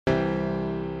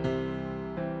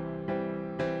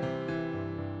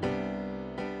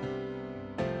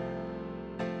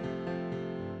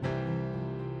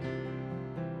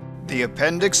The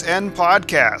Appendix N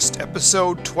Podcast,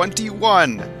 Episode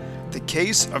 21, The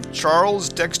Case of Charles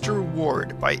Dexter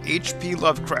Ward by H.P.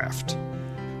 Lovecraft.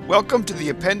 Welcome to the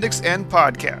Appendix N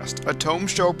Podcast, a Tome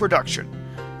Show production.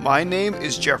 My name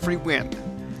is Jeffrey Wynn.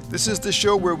 This is the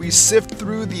show where we sift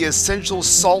through the essential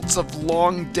salts of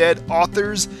long-dead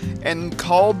authors and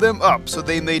call them up so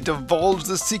they may divulge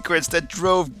the secrets that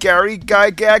drove Gary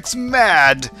Gygax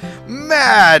mad,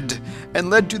 and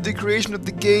led to the creation of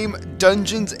the game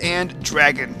Dungeons and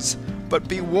Dragons. But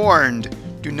be warned,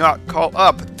 do not call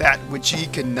up that which ye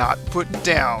cannot put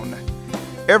down.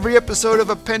 Every episode of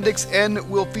Appendix N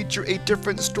will feature a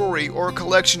different story or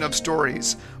collection of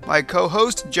stories. My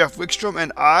co-host, Jeff Wickstrom,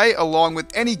 and I, along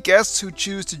with any guests who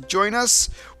choose to join us,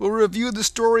 will review the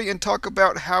story and talk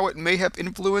about how it may have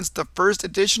influenced the first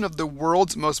edition of the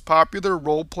world's most popular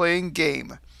role-playing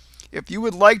game. If you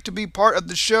would like to be part of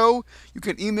the show, you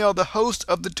can email the host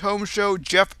of The Tome Show,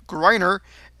 Jeff Greiner,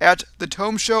 at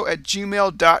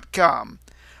thetomeshow@gmail.com.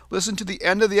 Listen to the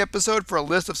end of the episode for a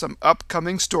list of some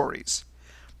upcoming stories.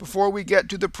 Before we get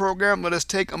to the program, let us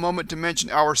take a moment to mention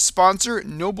our sponsor,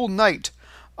 Noble Knight,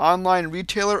 online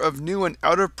retailer of new and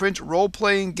out-of-print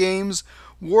role-playing games,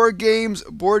 war games,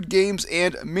 board games,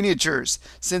 and miniatures.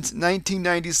 Since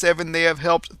 1997, they have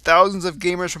helped thousands of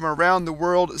gamers from around the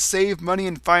world save money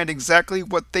and find exactly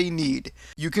what they need.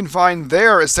 You can find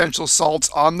their essential salts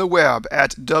on the web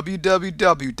at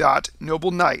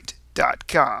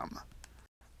www.nobleknight.com.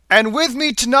 And with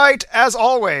me tonight, as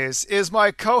always, is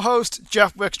my co-host,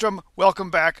 Jeff Wickstrom.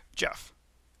 Welcome back, Jeff.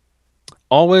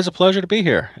 Always a pleasure to be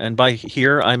here. And by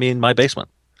here, I mean my basement.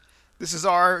 This is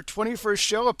our 21st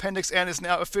show. Appendix N is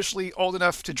now officially old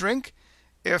enough to drink.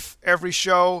 If every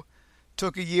show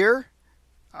took a year,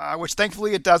 which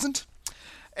thankfully it doesn't.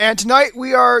 And tonight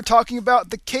we are talking about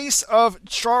the case of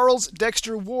Charles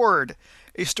Dexter Ward,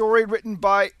 a story written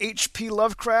by H.P.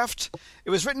 Lovecraft. It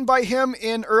was written by him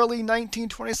in early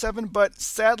 1927, but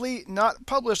sadly not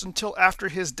published until after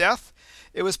his death.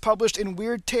 It was published in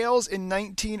Weird Tales in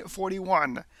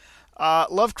 1941.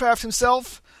 Lovecraft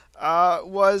himself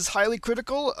was highly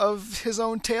critical of his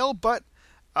own tale, but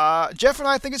Jeff and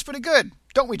I think it's pretty good,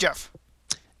 don't we, Jeff?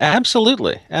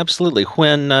 Absolutely.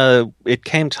 When it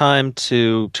came time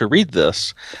to read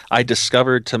this, I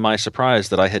discovered to my surprise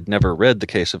that I had never read The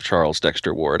Case of Charles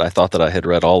Dexter Ward. I thought that I had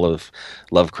read all of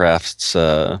Lovecraft's,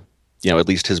 at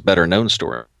least his better-known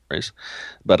stories.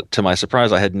 But to my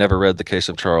surprise, I had never read The Case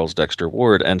of Charles Dexter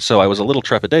Ward, and so I was a little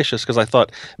trepidatious because I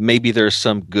thought maybe there's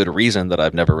some good reason that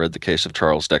I've never read The Case of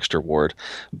Charles Dexter Ward.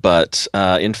 But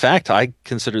in fact, I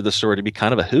consider the story to be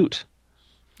kind of a hoot.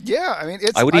 Yeah, I mean,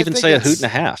 I would even say a hoot and a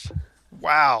half.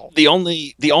 Wow. The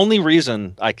only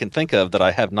reason I can think of that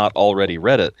I have not already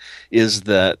read it is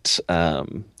that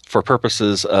for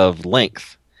purposes of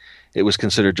length, it was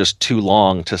considered just too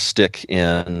long to stick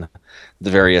in the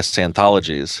various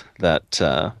anthologies that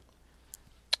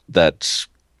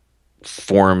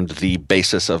formed the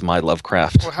basis of my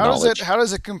Lovecraft knowledge. How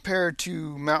does it compare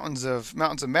to Mountains of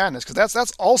Madness? Because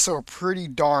that's also pretty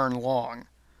darn long.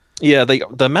 Yeah,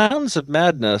 the Mountains of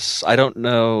Madness, I don't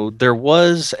know. There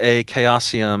was a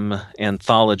Chaosium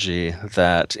anthology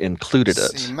that included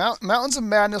it. Mountains of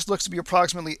Madness looks to be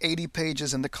approximately 80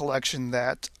 pages in the collection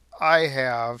that I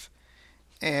have,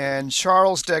 and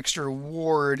Charles Dexter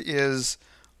Ward is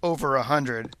over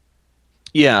 100.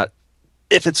 Yeah,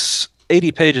 if it's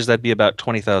 80 pages, that'd be about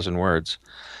 20,000 words.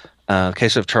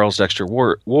 Case of Charles Dexter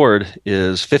Ward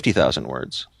is 50,000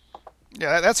 words.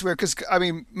 Yeah, that's weird because I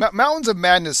mean, Mountains of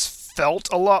Madness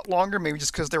felt a lot longer, maybe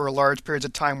just because there were large periods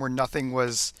of time where nothing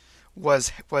was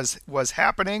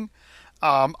happening.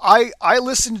 I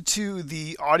listened to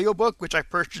the audiobook, which I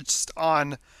purchased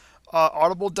on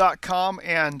Audible.com,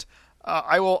 and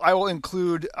I will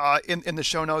include in the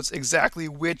show notes exactly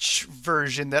which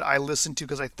version that I listened to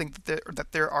because I think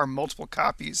that there are multiple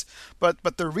copies. But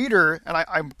the reader, and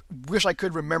I wish I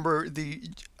could remember the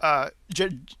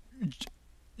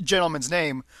gentleman's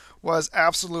name, was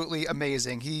absolutely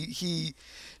amazing. He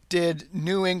did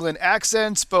New England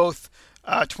accents, both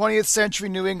 20th century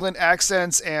New England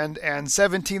accents and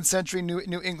 17th century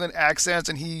New England accents,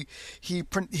 and he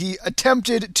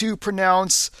attempted to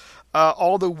pronounce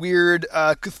all the weird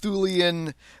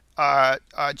Cthulhian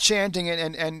chanting,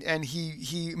 and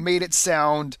he made it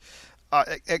sound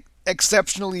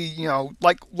exceptionally,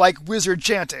 like wizard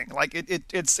chanting. Like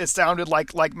it sounded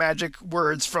like magic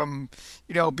words from,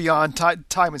 beyond time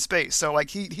and space. So like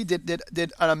he did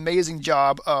an amazing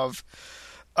job of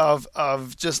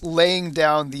just laying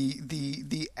down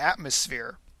the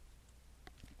atmosphere.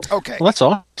 Okay. Well, that's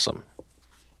awesome.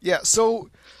 Yeah. So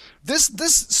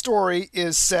This story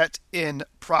is set in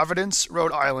Providence,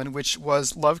 Rhode Island, which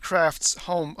was Lovecraft's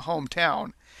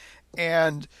hometown,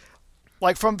 and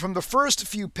like from the first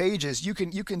few pages, you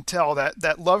can tell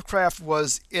that Lovecraft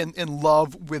was in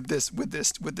love with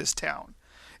this town.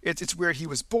 It's where he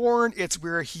was born. It's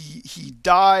where he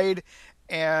died.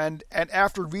 And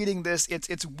after reading this,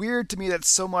 it's weird to me that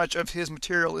so much of his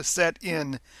material is set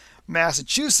in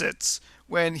Massachusetts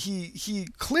when he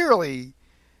clearly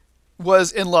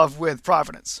was in love with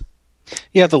Providence.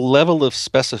 Yeah, the level of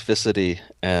specificity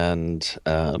and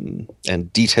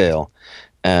detail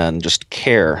and just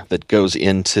care that goes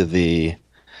into the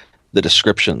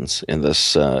descriptions in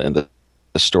this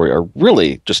story are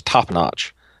really just top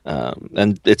notch,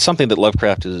 and it's something that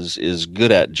Lovecraft is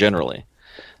good at generally.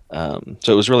 So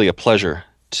it was really a pleasure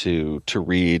to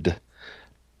read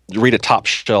a top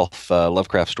shelf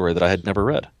Lovecraft story that I had never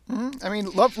read. Mm-hmm. I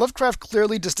mean, Lovecraft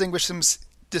clearly distinguishes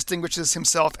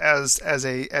himself as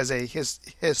a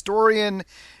historian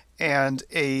and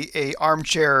a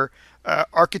armchair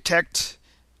architecture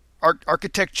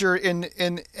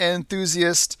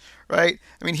enthusiast, right?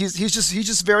 I mean, he's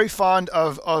just very fond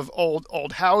of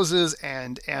old houses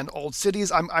and old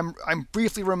cities. I'm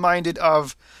briefly reminded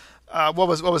of what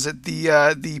was it,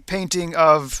 the painting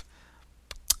of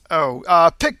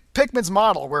Pickman's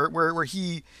Model, where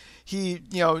he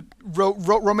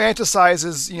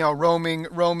romanticizes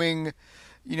roaming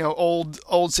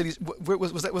old cities.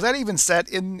 Was that even set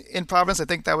in Providence? I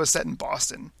think that was set in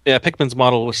Boston. Yeah, Pickman's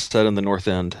Model was set in the North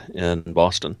End in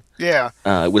Boston. Yeah,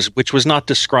 which was not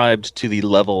described to the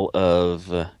level of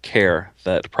care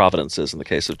that Providence is in the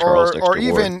case of Charles Dexter Ward.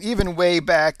 Or even way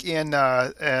back in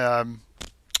Zahn,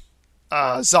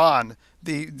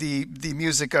 the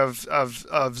music of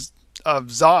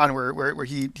Zahn, where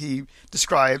he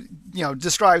describes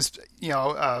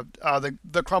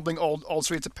the crumbling old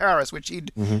streets of Paris, which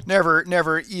he'd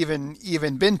never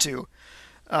even been to,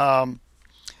 and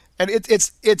it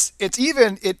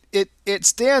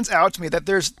stands out to me that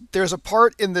there's a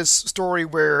part in this story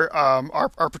where our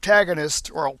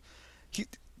protagonist, or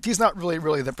he's not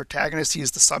really the protagonist,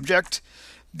 he's the subject.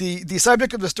 The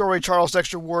subject of the story, Charles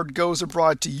Dexter Ward, goes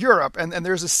abroad to Europe, and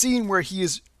there's a scene where he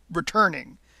is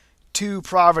returning to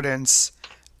Providence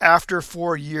after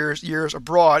 4 years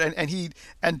abroad,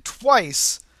 and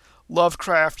twice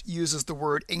Lovecraft uses the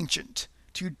word ancient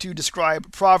to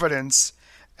describe Providence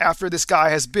after this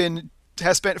guy has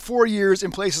spent 4 years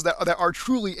in places that are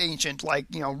truly ancient, like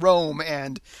Rome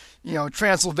and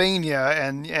Transylvania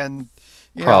and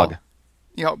Prague.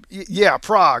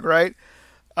 Prague, right?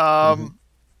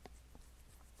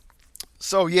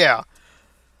 So yeah.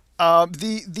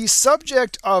 The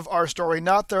subject of our story,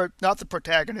 not the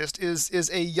protagonist, is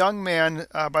a young man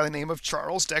by the name of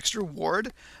Charles Dexter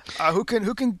Ward, who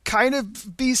can kind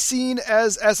of be seen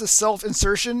as a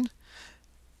self-insertion.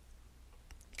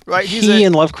 Right? He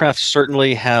and Lovecraft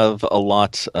certainly have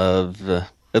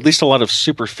at least a lot of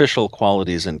superficial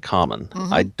qualities in common.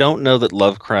 Mm-hmm. I don't know that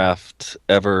Lovecraft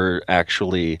ever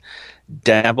actually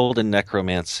dabbled in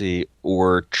necromancy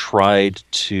or tried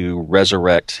to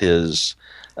resurrect his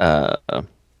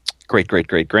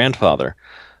great-great-great-grandfather,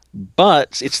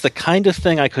 but it's the kind of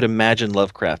thing I could imagine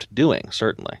Lovecraft doing,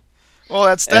 certainly. Well,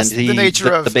 that's the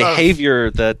nature of the behavior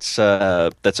that's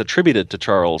attributed to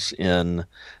Charles in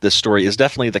this story is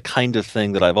definitely the kind of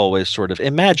thing that I've always sort of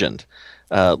imagined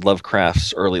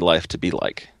Lovecraft's early life to be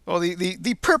like. Well,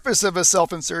 the purpose of a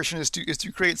self-insertion is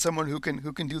to create someone who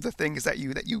can do the things that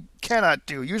you cannot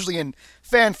do. Usually in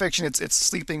fan fiction, it's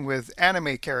sleeping with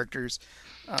anime characters.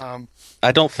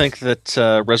 I don't think that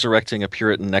resurrecting a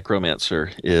Puritan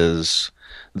necromancer is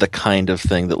the kind of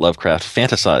thing that Lovecraft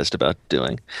fantasized about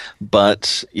doing.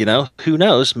 But, who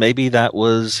knows? Maybe that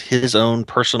was his own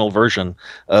personal version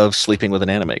of sleeping with an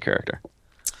anime character.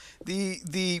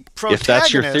 The protagonist... If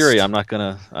that's your theory, I'm not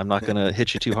gonna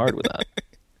hit you too hard with that.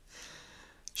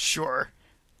 Sure.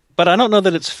 But I don't know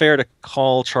that it's fair to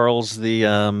call Charles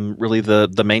really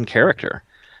the main character.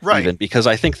 Right. Even, because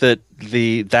I think that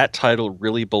that title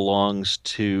really belongs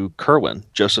to Curwen,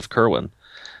 Joseph Curwen,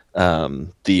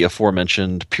 the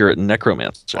aforementioned Puritan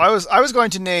necromancer. Well, I was going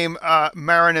to name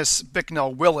Marinus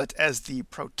Bicknell Willett as the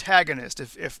protagonist,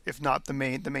 if not the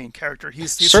main character.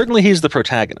 He's certainly he's the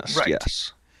protagonist. Right.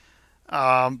 Yes.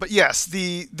 But yes,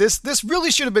 this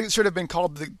really should have been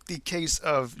called the case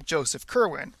of Joseph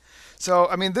Curwen. So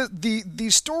I mean the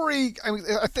story. I mean,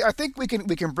 I think we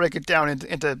can break it down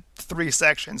into three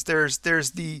sections. There's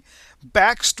the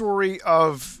backstory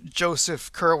of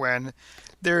Joseph Curwen.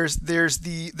 There's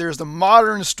the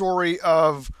modern story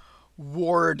of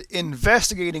Ward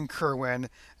investigating Curwen,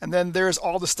 and then there's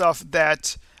all the stuff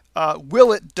that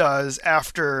Willett does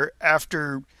after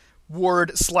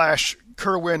Ward /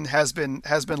 Kerwin has been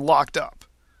locked up.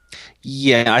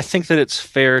 Yeah, I think that it's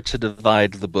fair to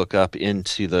divide the book up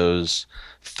into those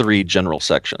three general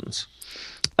sections,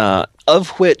 of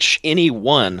which any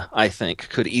one, I think,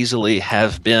 could easily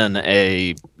have been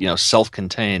a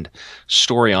self-contained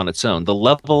story on its own. The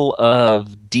level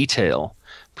of detail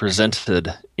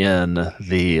presented in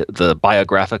the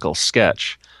biographical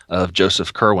sketch of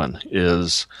Joseph Kerwin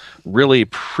is really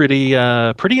pretty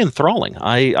enthralling.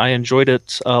 I enjoyed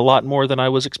it a lot more than I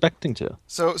was expecting to.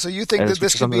 So you think that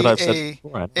this could be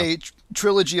a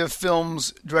trilogy of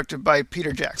films directed by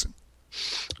Peter Jackson?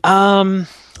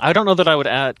 I don't know that I would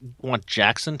want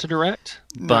Jackson to direct,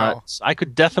 but I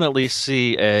could definitely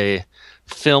see a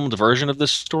filmed version of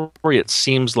this story. It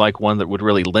seems like one that would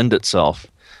really lend itself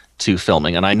to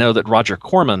filming, and I know that Roger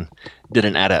Corman did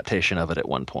an adaptation of it at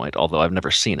one point, although I've never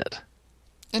seen it.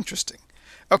 Interesting.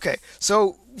 Okay,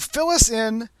 so fill us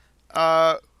in.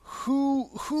 Who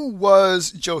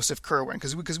was Joseph Kerwin?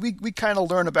 Because we kind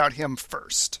of learn about him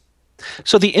first.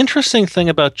 So the interesting thing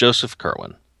about Joseph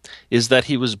Kerwin is that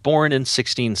he was born in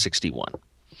 1661.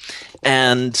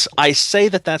 And I say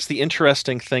that that's the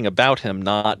interesting thing about him,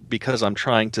 not because I'm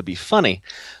trying to be funny,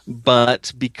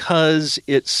 but because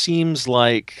it seems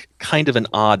like kind of an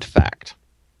odd fact.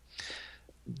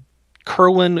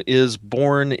 Kerwin is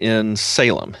born in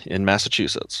Salem, in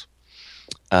Massachusetts,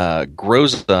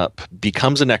 grows up,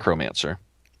 becomes a necromancer,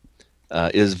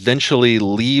 eventually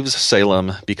leaves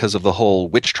Salem because of the whole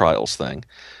witch trials thing,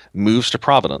 moves to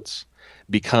Providence,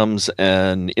 becomes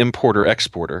an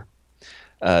importer-exporter,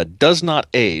 does not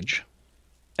age,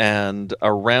 and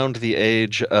around the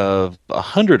age of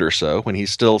 100 or so, when he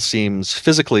still seems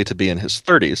physically to be in his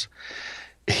 30s,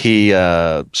 he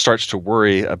starts to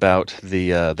worry about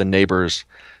the neighbors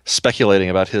speculating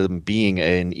about him being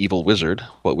an evil wizard,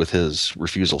 what with his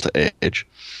refusal to age.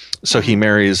 So he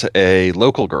marries a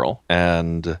local girl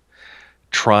and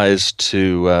tries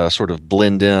to sort of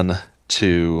blend in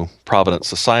to Providence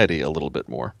society a little bit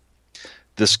more.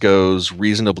 This goes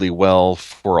reasonably well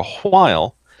for a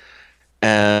while,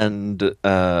 and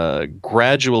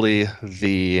gradually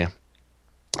the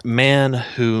man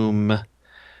who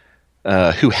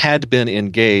had been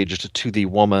engaged to the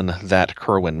woman that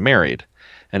Kerwin married,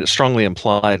 and it's strongly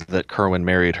implied that Kerwin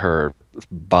married her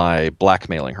by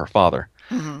blackmailing her father.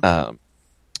 Mm-hmm.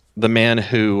 The man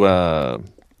who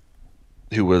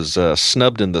was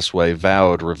snubbed in this way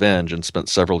vowed revenge and spent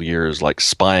several years like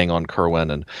spying on Kerwin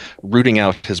and rooting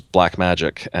out his black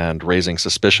magic and raising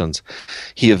suspicions.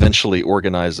 He eventually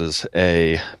organizes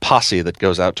a posse that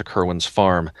goes out to Kerwin's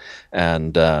farm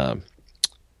and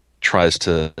tries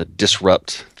to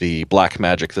disrupt the black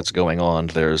magic that's going on.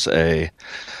 There's a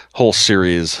whole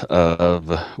series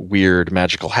of weird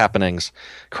magical happenings.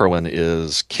 Kerwin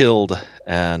is killed,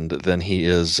 and then he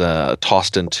is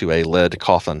tossed into a lead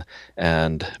coffin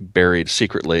and buried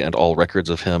secretly, and all records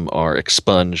of him are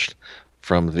expunged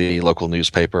from the local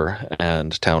newspaper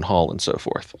and town hall and so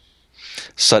forth.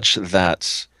 Such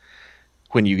that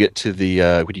when you get up to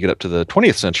the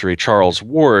 20th century, Charles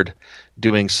Ward,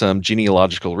 doing some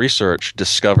genealogical research,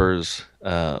 discovers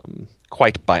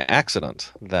quite by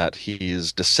accident that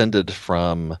he's descended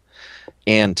from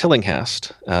Anne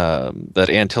Tillinghast, that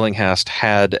Anne Tillinghast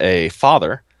had a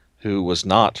father who was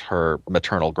not her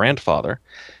maternal grandfather.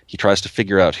 He tries to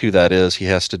figure out who that is. He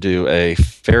has to do a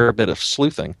fair bit of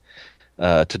sleuthing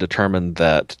to determine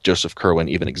that Joseph Kerwin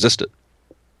even existed.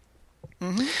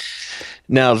 Mm-hmm.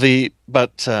 Now,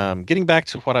 getting back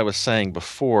to what I was saying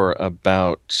before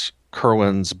about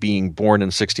Kerwin's being born in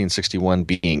 1661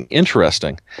 being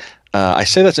interesting, I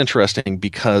say that's interesting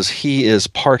because he is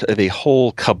part of a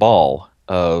whole cabal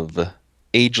of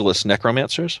ageless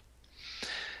necromancers.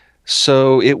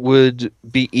 So it would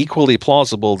be equally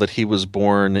plausible that he was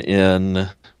born in,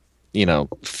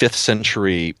 5th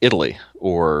century Italy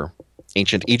or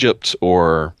ancient Egypt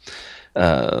or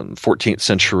 14th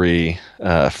century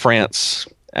France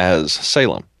as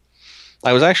Salem.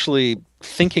 I was actually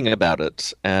thinking about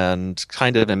it and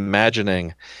kind of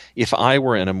imagining if I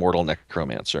were an immortal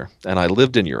necromancer and I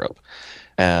lived in Europe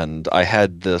and I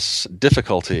had this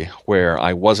difficulty where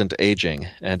I wasn't aging,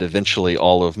 and eventually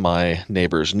all of my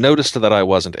neighbors noticed that I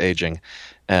wasn't aging,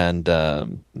 and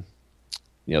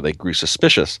they grew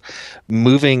suspicious.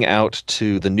 Moving out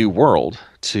to the New World,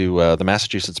 to the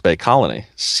Massachusetts Bay Colony,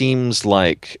 seems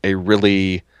like a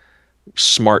really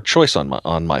smart choice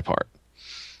on my part.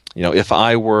 If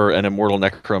I were an immortal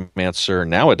necromancer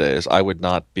nowadays, I would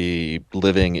not be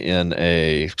living in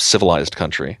a civilized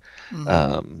country,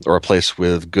 or a place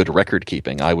with good record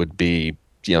keeping. I would be,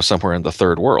 somewhere in the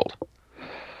third world.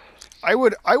 I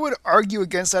would argue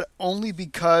against that only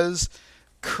because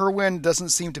Kerwin doesn't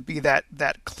seem to be that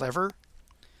clever.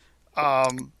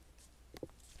 Um,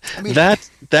 I mean,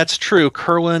 That's true.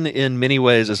 Kerwin, in many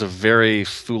ways, is a very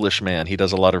foolish man. He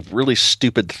does a lot of really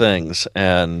stupid things,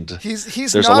 and he's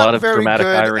there's a not lot of very dramatic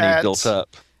good irony at built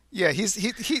up. yeah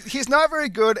he's not very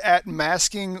good at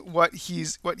masking what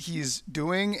he's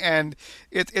doing, and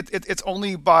it's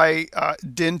only by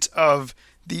dint of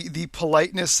the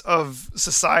politeness of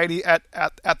society at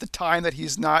the time that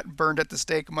he's not burned at the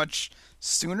stake much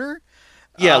sooner.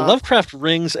 Yeah, Uh, Lovecraft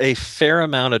wrings a fair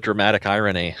amount of dramatic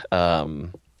irony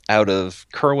out of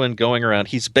Kerwin going around.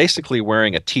 He's basically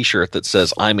wearing a T-shirt that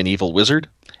says "I'm an evil wizard.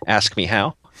 Ask me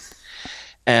how."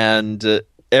 And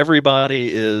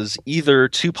everybody is either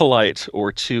too polite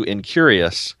or too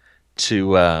incurious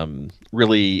to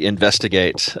really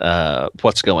investigate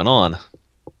what's going on.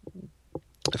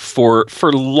 For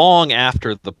long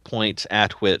after the point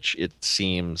at which it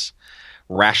seems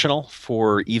rational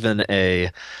for even a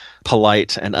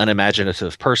polite and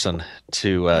unimaginative person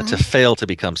to fail to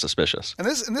become suspicious. and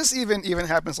this even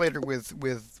happens later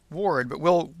with Ward, but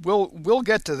we'll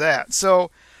get to that. So,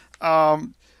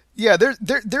 yeah,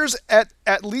 there's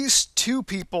at least two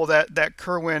people that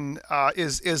Kerwin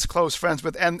is close friends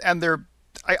with, and there,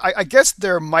 I guess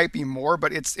there might be more,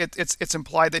 but it's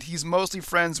implied that he's mostly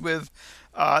friends with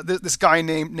this guy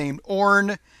named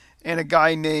Orn and a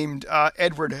guy named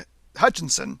Edward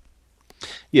Hutchinson.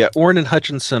 Yeah, Orrin and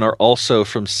Hutchinson are also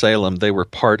from Salem. They were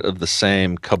part of the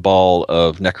same cabal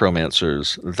of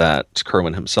necromancers that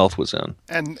Kerwin himself was in.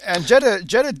 And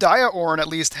Jedediah Orn at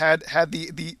least had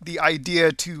the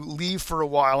idea to leave for a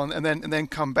while and then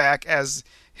come back as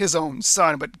his own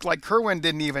son. But like Kerwin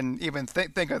didn't even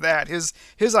think of that.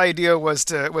 His idea was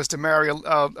to marry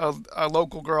a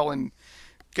local girl and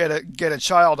get a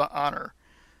child on her.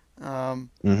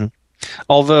 Hmm.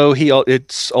 Although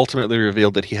it's ultimately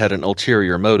revealed that he had an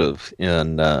ulterior motive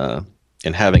in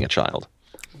having a child.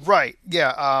 Right.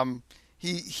 Yeah.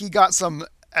 He got some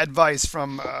advice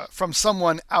from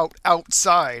someone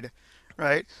outside.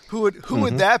 Right. Who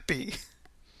would that be?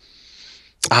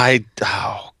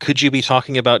 Could you be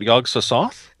talking about Yog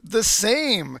Sothoth? The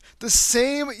same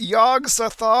Yog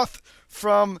Sothoth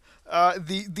from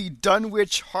the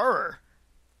Dunwich Horror.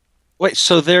 Wait,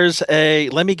 so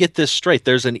let me get this straight.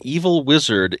 There's an evil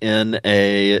wizard in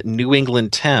a New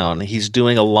England town. He's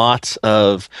doing a lot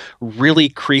of really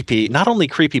creepy, not only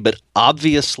creepy, but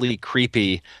obviously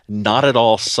creepy, not at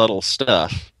all subtle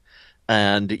stuff.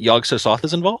 And Yog Sothoth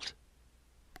is involved?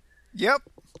 Yep.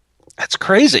 That's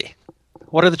crazy.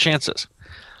 What are the chances?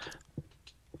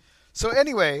 So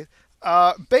anyway,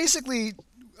 basically,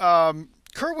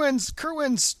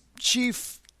 Kerwin's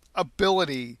chief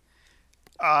ability,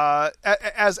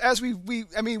 as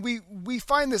we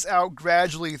find this out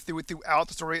gradually throughout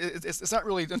the story. It's not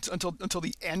really until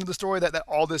the end of the story that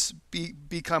all this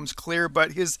becomes clear.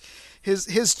 But his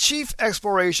chief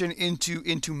exploration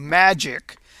into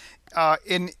magic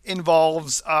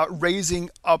involves raising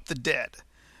up the dead,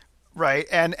 right,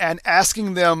 and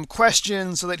asking them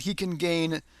questions so that he can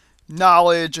gain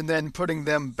knowledge and then putting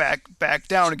them back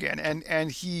down again.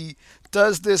 And he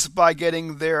does this by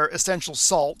getting their essential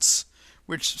salts,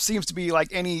 which seems to be like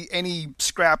any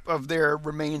scrap of their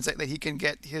remains that he can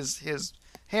get his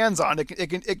hands on.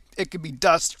 It could be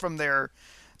dust from their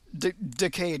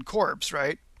decayed corpse,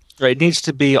 right? Right. It needs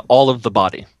to be all of the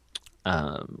body,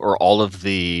 or all of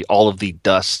the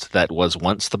dust that was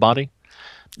once the body.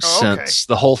 Oh, okay. Since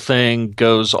the whole thing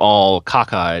goes all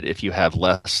cockeyed if you have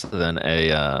less than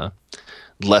a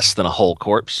whole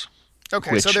corpse.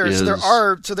 Okay, which so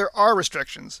there are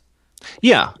restrictions.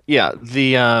 Yeah, yeah.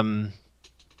 The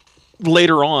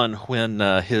later on, when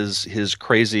his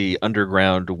crazy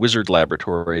underground wizard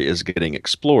laboratory is getting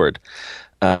explored,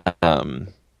 um,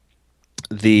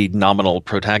 the nominal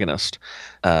protagonist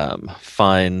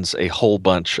finds a whole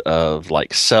bunch of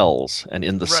like cells, and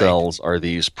in the Right. cells are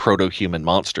these proto-human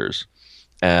monsters.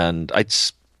 And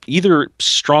it's either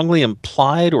strongly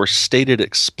implied or stated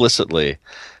explicitly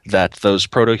that those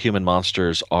proto-human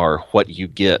monsters are what you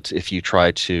get if you try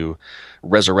to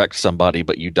resurrect somebody,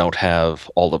 but you don't have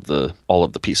all of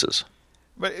the pieces.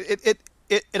 But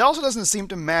it also doesn't seem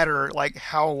to matter like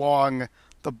how long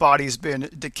the body's been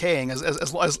decaying,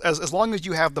 as long as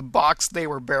you have the box they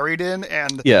were buried in,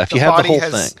 and Yeah, if the you have the body whole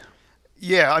has. thing.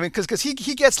 Yeah, I mean, because he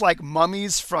gets like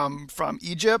mummies from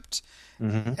Egypt,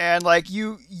 Hmm. and like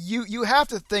you have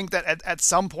to think that at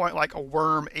some point like a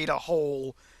worm ate a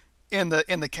hole in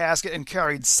the casket and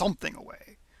carried something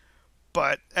away.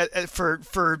 But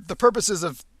for the purposes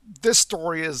of this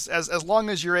story, is as long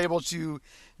as you're able to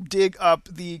dig up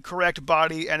the correct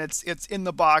body and it's in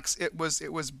the box it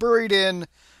was buried in,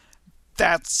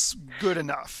 that's good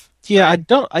enough. Yeah, Right? I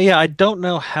don't. Yeah, I don't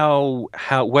know how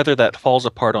whether that falls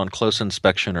apart on close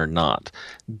inspection or not,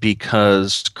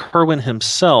 because Kerwin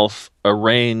himself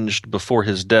arranged before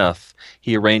his death.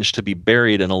 He arranged to be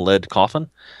buried in a lead coffin,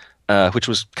 which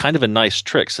was kind of a nice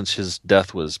trick since his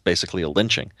death was basically a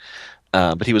lynching.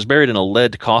 But he was buried in a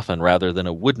lead coffin rather than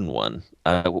a wooden one,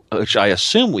 which I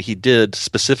assume he did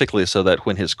specifically so that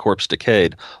when his corpse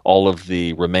decayed, all of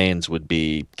the remains would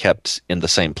be kept in the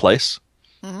same place.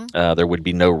 Hmm. There would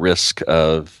be no risk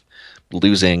of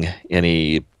losing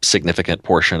any significant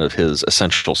portion of his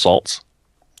essential salts.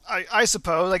 I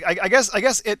suppose. Like I guess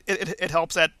it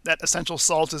helps that essential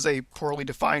salt is a poorly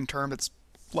defined term that's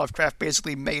Lovecraft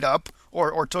basically made up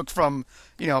or took from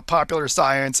popular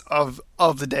science of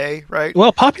the day, right?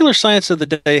 Well, popular science of the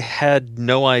day had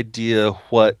no idea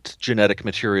what genetic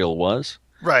material was.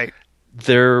 Right.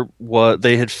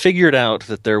 They had figured out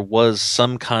that there was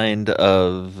some kind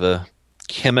of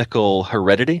chemical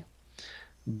heredity,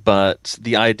 but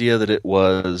the idea that it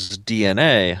was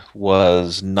DNA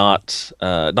was not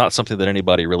something that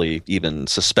anybody really even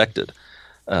suspected.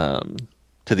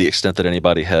 To the extent that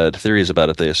anybody had theories about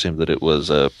it, they assumed that it was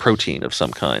a protein of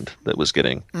some kind that was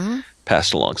getting Hmm.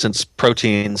 passed along. Since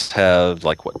proteins have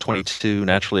 22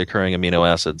 naturally occurring amino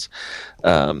acids,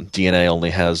 DNA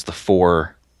only has the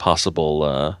four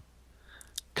possible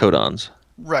codons.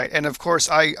 Right. And of course,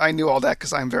 I knew all that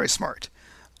because I'm very smart.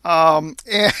 And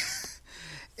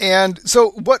and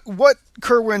so what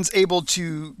Kerwin's able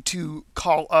to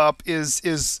call up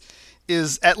is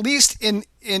at least in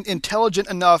intelligent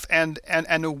enough and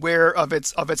aware of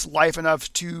its life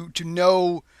enough to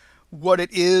know what it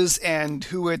is and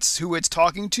who it's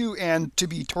talking to and to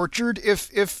be tortured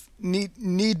if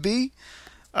need be.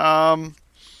 Um,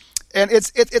 and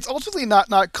it's ultimately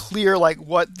not clear like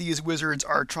what these wizards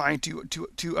are trying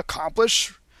to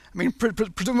accomplish. I mean,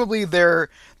 presumably they're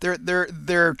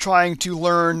trying to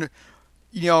learn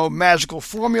magical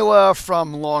formula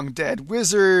from long dead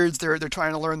wizards. They're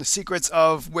trying to learn the secrets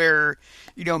of where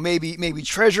maybe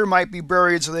treasure might be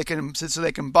buried so they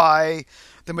can buy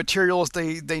the materials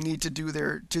they need to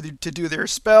do their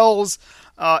spells.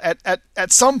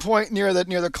 At some point near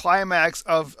the climax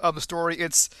of the story,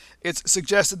 it's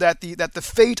suggested that the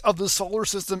fate of the solar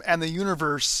system and the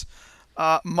universe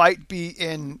might be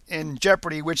in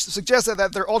jeopardy, which suggests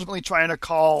that they're ultimately trying to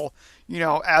call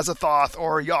Azathoth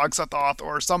or Yog-Sothoth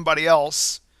or somebody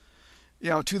else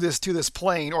to this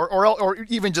plane or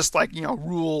even just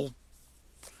rule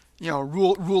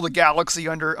the galaxy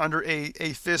under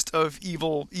a fist of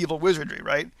evil wizardry,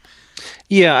 right?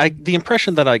 Yeah, the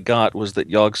impression that I got was that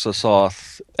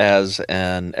Yog-Sothoth, as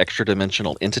an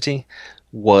extra-dimensional entity,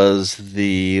 was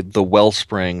the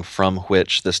wellspring from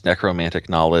which this necromantic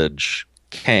knowledge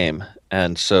came,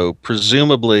 and so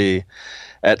presumably,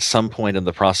 at some point in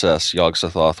the process,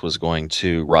 Yog-Sothoth was going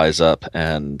to rise up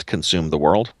and consume the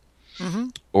world, Hmm.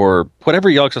 or whatever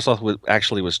Yog-Sothoth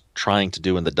actually was trying to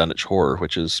do in the Dunwich Horror,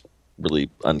 which is really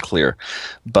unclear,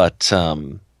 but.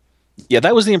 Yeah,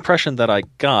 that was the impression that I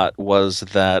got, was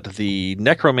that the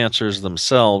necromancers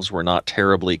themselves were not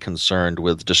terribly concerned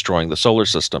with destroying the solar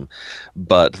system,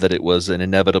 but that it was an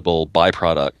inevitable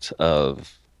byproduct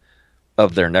of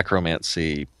their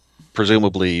necromancy,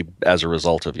 presumably as a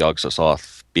result of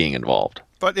Yog-Sothoth being involved.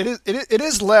 But it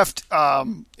is left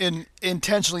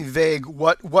intentionally vague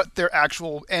what their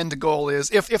actual end goal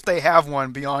is, if they have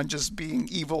one beyond just being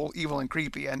evil and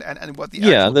creepy, and what the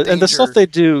actual danger. And the stuff they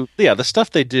do, the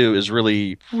stuff they do is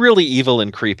really really evil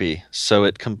and creepy. So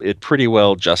it pretty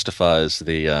well justifies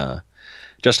the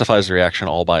reaction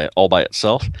all by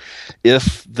itself.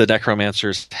 If the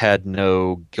necromancers had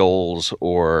no goals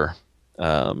or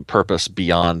purpose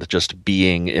beyond just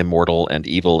being immortal and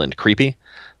evil and creepy,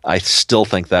 I still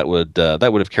think that would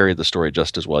have carried the story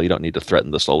just as well. You don't need to threaten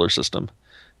the solar system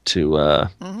to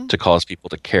cause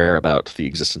people to care about the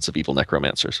existence of evil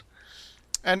necromancers.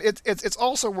 And it's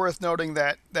also worth noting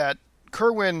that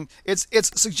Kerwin, it's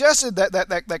suggested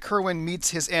that Kerwin meets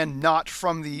his end not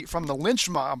from the lynch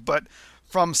mob, but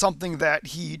from something that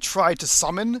he tried to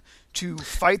summon to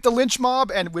fight the lynch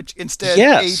mob, and which instead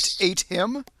ate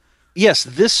him. Yes,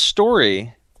 this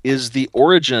story is the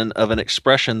origin of an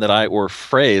expression or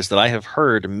phrase that I have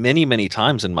heard many, many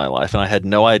times in my life, and I had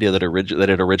no idea that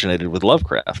it originated with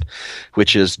Lovecraft,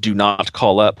 which is "do not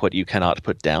call up what you cannot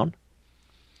put down."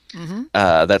 Mm-hmm.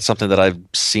 That's something that I've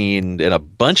seen in a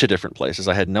bunch of different places.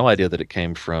 I had no idea that it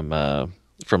came from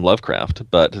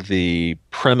Lovecraft, but the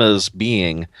premise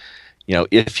being,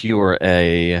 if you are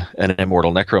an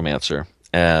immortal necromancer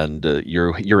and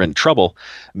you're in trouble,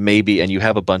 maybe, and you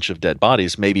have a bunch of dead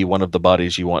bodies, maybe one of the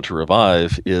bodies you want to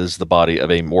revive is the body of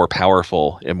a more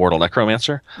powerful immortal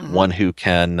necromancer, one who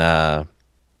can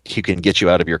get you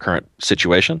out of your current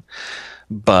situation.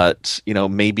 But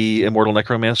maybe immortal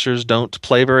necromancers don't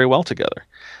play very well together,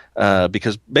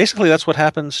 because basically that's what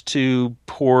happens to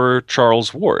poor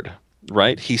Charles Ward,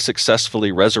 right? He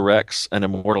successfully resurrects an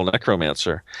immortal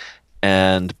necromancer,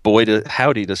 and boy,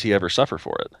 howdy, does he ever suffer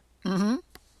for it. Mm-hmm.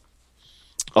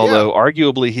 Although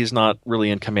arguably he's not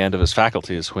really in command of his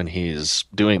faculties when he's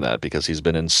doing that, because he's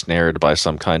been ensnared by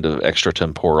some kind of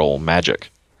extratemporal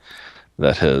magic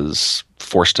that has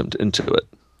forced him into it.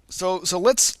 So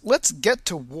let's get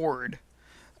to Ward.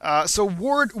 So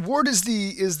Ward is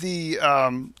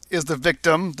the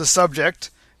victim, the subject,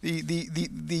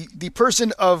 the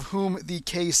person of whom the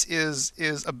case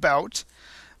is about.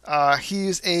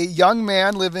 He's a young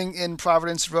man living in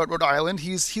Providence, Rhode Island.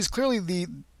 He's clearly the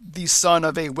son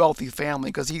of a wealthy family,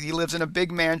 because he lives in a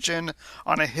big mansion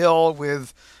on a hill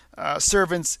with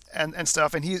servants and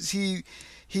stuff. And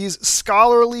he's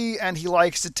scholarly, and he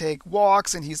likes to take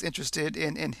walks, and he's interested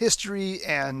in history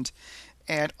and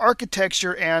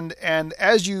architecture. And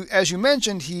as you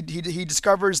mentioned, he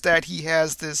discovers that he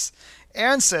has this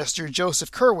ancestor,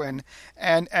 Joseph Curwen,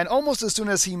 and almost as soon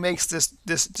as he makes this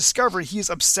discovery, he's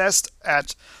obsessed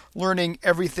at learning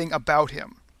everything about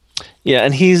him. Yeah,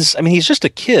 and he's just a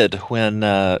kid when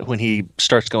he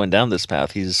starts going down this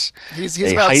path. He's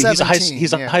about 17.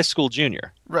 He's a high school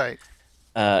junior. Right.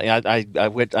 I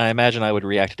imagine I would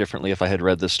react differently if I had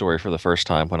read this story for the first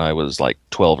time when I was like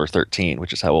 12 or 13,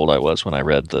 which is how old I was when I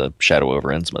read The Shadow over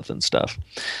Innsmouth and stuff,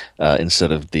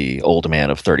 instead of the old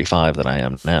man of 35 that I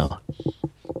am now.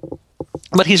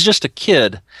 But he's just a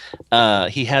kid.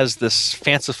 He has this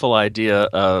fanciful idea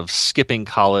of skipping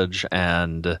college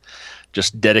and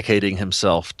just dedicating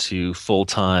himself to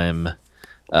full-time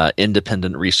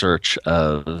independent research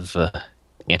of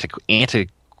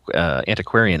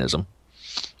antiquarianism.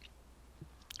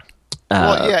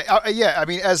 I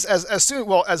mean, as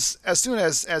soon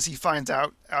as he finds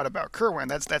out about Curwen,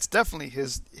 that's definitely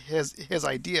his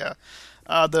idea.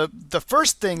 The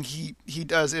first thing he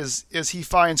does is he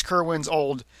finds Curwen's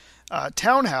old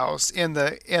townhouse in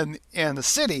the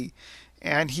city,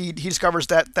 and he discovers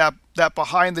that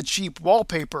behind the cheap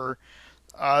wallpaper,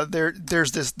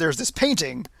 there's this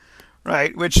painting,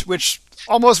 right? Which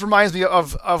almost reminds me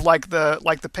of like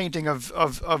the painting of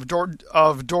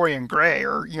Dorian Gray,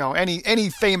 or any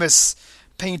famous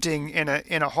painting in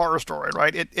a horror story,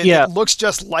 right? It looks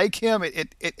just like him.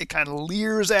 It kind of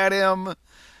leers at him.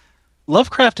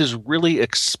 Lovecraft is really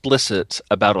explicit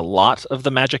about a lot of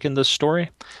the magic in this story,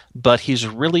 but he's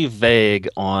really vague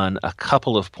on a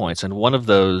couple of points, and one of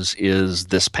those is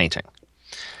this painting.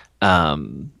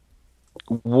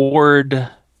 Ward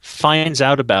finds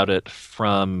out about it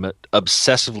from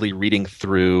obsessively reading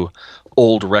through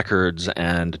old records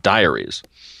and diaries.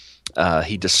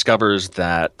 He discovers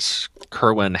that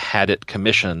Curwen had it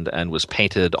commissioned and was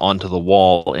painted onto the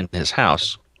wall in his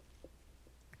house.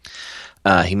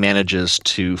 He manages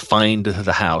to find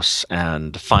the house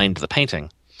and find the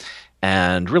painting.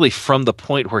 And really from the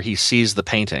point where he sees the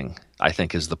painting, I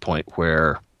think is the point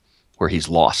where he's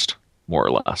lost, more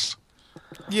or less.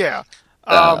 Yeah.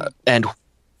 And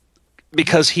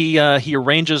because he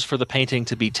arranges for the painting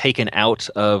to be taken out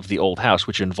of the old house,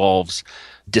 which involves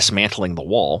dismantling the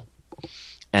wall,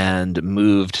 and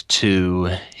moved to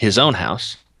his own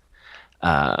house,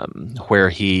 where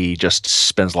he just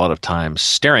spends a lot of time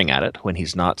staring at it when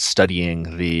he's not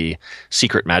studying the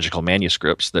secret magical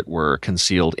manuscripts that were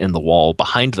concealed in the wall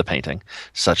behind the painting,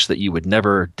 such that you would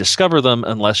never discover them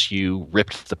unless you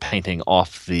ripped the painting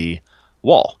off the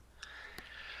wall.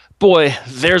 Boy,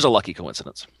 there's a lucky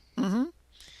coincidence.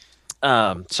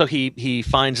 Mm-hmm. So he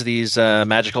finds these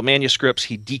magical manuscripts.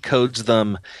 He decodes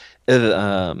them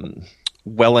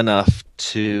well enough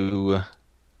to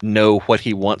know what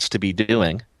he wants to be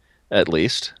doing, at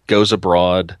least. Goes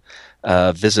abroad,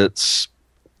 visits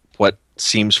what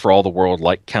seems for all the world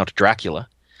like Count Dracula,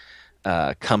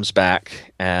 comes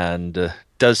back and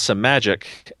does some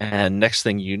magic, and next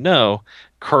thing you know,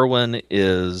 Curwen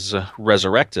is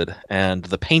resurrected and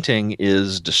the painting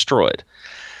is destroyed.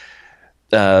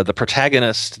 The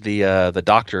protagonist, the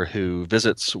doctor who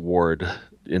visits Ward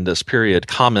in this period,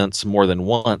 comments more than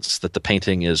once that the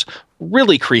painting is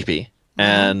really creepy.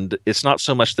 And it's not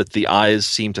so much that the eyes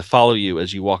seem to follow you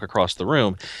as you walk across the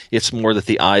room. It's more that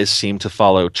the eyes seem to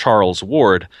follow Charles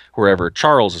Ward wherever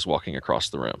Charles is walking across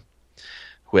the room.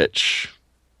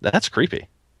 That's creepy.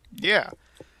 Yeah.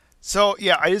 So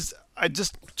yeah, I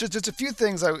just a few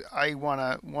things I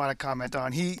wanna comment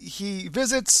on. He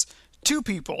visits two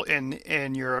people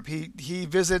in Europe. He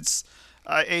visits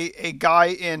a guy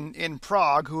in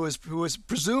Prague who is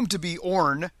presumed to be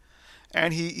Orn,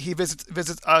 and he visits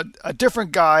a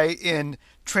different guy in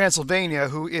Transylvania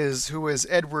who is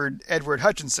Edward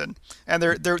Hutchinson, and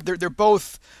they're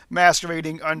both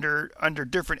masquerading under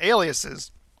different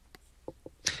aliases.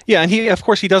 Yeah, and he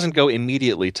doesn't go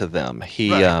immediately to them.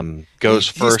 He Right. goes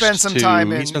first. He spends some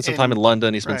time he spends some time in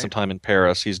London. He spends right. some time in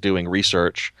Paris. He's doing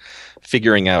research,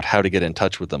 figuring out how to get in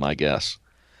touch with them, I guess.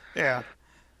 Yeah.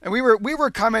 And we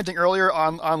were commenting earlier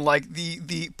on like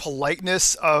the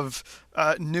politeness of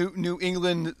New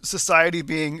England society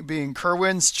being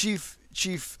Kerwin's chief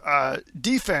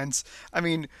defense. I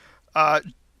mean,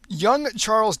 young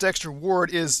Charles Dexter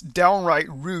Ward is downright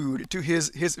rude to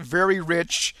his very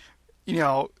rich,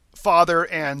 father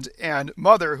and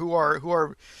mother who are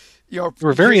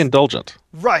We're very indulgent.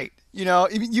 right. You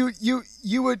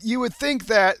would think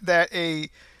that a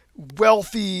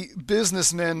wealthy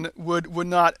businessman would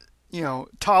not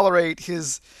tolerate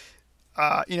his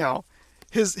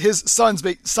his son's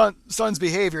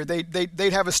behavior.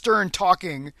 They'd have a stern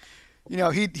talking.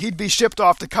 He'd be shipped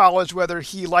off to college whether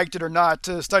he liked it or not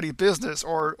to study business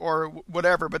or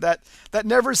whatever. But that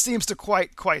never seems to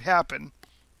quite happen.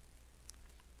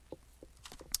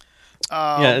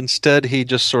 Yeah, instead he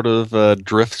just sort of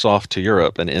drifts off to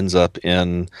Europe and ends up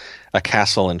in a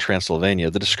castle in Transylvania.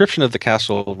 The description of the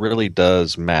castle really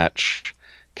does match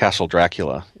Castle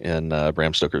Dracula in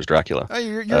Bram Stoker's Dracula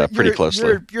pretty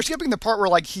closely. You're skipping the part where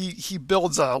like he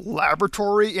builds a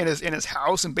laboratory in his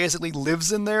house and basically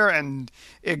lives in there and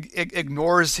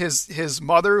ignores his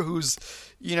mother, who's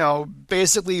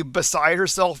basically beside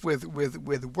herself with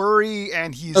worry,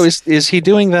 and he's is he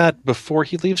doing that before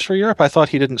he leaves for Europe? I thought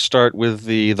he didn't start with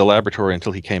the laboratory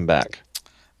until he came back.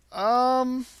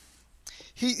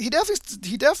 He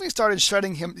definitely started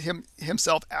shutting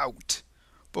himself out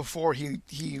before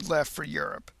he left for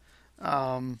Europe.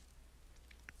 I'm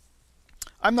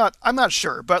not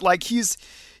sure, but like he's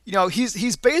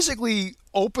basically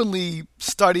openly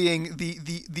studying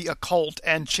the occult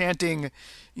and chanting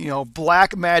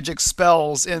black magic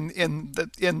spells in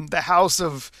the house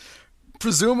of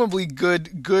presumably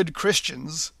good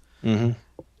Christians. Mm-hmm.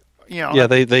 Yeah,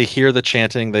 they hear the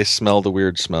chanting, they smell the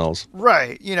weird smells.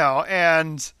 Right,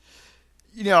 and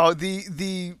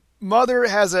the mother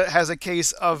has a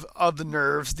case of the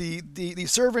nerves. The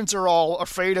servants are all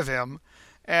afraid of him,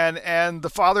 and the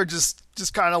father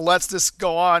just kind of lets this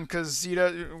go on because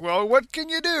well, what can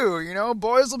you do?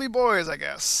 Boys will be boys, I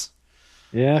guess.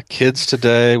 Yeah, kids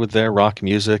today with their rock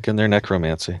music and their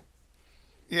necromancy.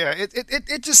 Yeah,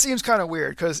 it just seems kind of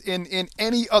weird because in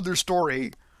any other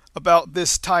story about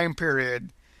this time period,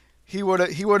 he would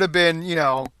have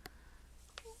been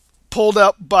pulled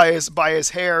up by his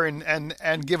hair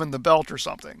and given the belt or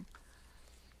something.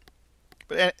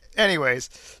 But anyways,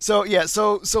 so yeah,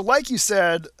 so like you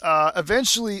said,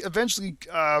 eventually,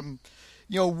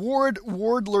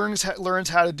 Ward learns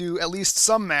how to do at least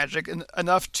some magic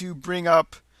enough to bring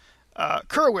up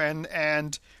Kerwin,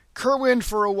 and Kerwin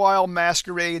for a while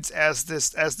masquerades as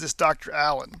this Dr.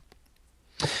 Allen.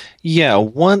 Yeah,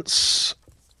 once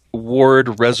Ward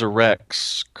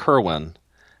resurrects Kerwin,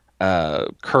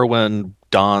 Kerwin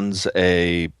dons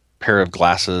a pair of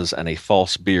glasses and a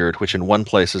false beard, which in one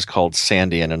place is called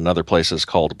Sandy and in another place is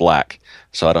called Black.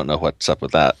 So I don't know what's up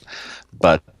with that.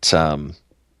 But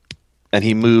and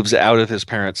he moves out of his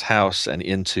parents' house and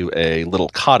into a little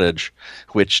cottage,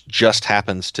 which just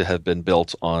happens to have been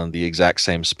built on the exact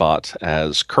same spot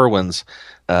as Kerwin's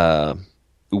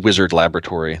wizard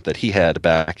laboratory that he had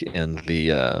back in the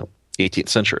 18th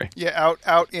century. Yeah,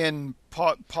 out in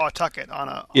Pawtucket on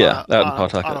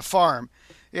a farm.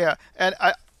 Yeah, and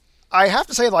I have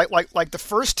to say, like the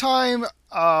first time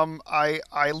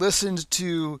I listened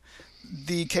to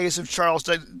the case of Charles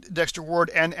Dexter Ward,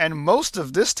 and most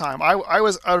of this time I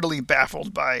was utterly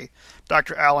baffled by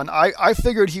Dr. Allen. I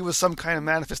figured he was some kind of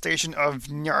manifestation of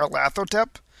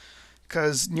Nyarlathotep,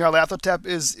 because Nyarlathotep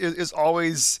is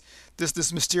always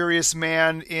this mysterious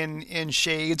man in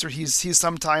shades, or he's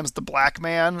sometimes the black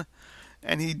man,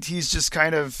 and he's just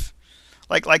kind of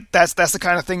like that's the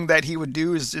kind of thing that he would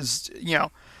do is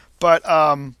but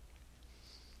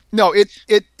no, it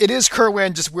is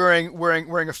Kerwin just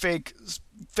wearing a fake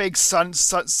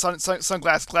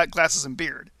glasses and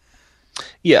beard.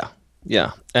 Yeah,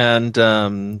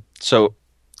 and so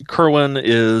Kerwin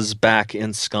is back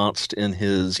ensconced in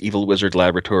his evil wizard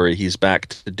laboratory. He's back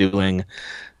to doing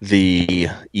the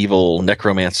evil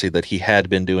necromancy that he had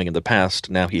been doing in the past.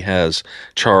 Now he has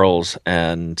Charles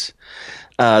and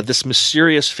this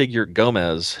mysterious figure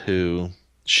Gomez, who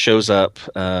shows up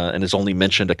and is only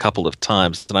mentioned a couple of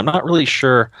times, and I'm not really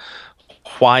sure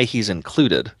why he's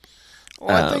included.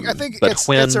 Well, I think But it's a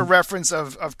when reference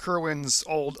of Kerwin's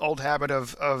old habit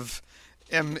of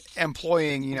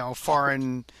employing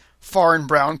foreign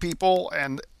brown people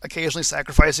and occasionally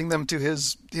sacrificing them to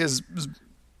his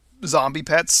zombie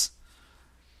pets.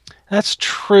 That's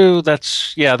true,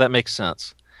 that makes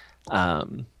sense.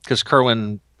 Because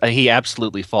Kerwin, he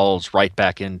absolutely falls right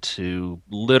back into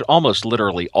almost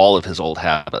literally all of his old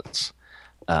habits.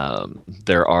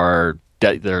 There are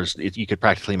there's you could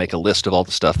practically make a list of all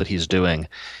the stuff that he's doing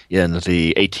in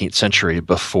the 18th century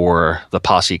before the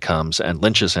posse comes and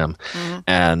lynches him, Mm-hmm.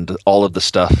 and all of the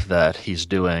stuff that he's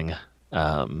doing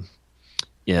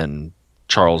in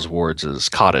Charles Ward's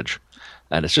cottage.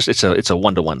 And it's a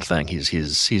one-to-one thing.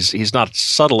 He's not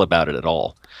subtle about it at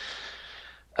all.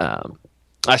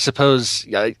 I suppose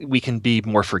we can be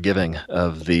more forgiving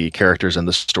of the characters in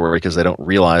the story because they don't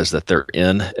realize that they're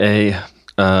in a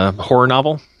horror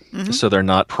novel, Mm-hmm. so they're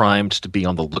not primed to be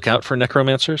on the lookout for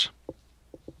necromancers.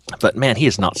 But man, he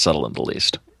is not subtle in the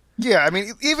least. Yeah, I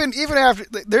mean, even after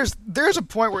there's a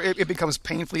point where it becomes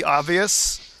painfully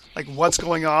obvious, like what's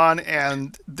going on,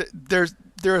 and there's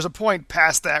a point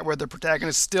past that where the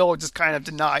protagonists still just kind of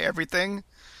deny everything.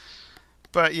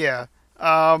 But yeah,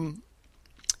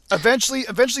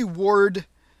 eventually Ward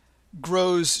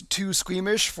grows too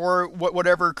squeamish for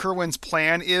whatever Kerwin's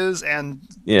plan is, and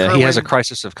Yeah, he has a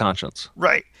crisis of conscience.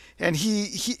 right, and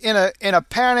he in a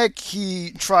panic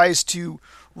he tries to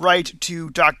write to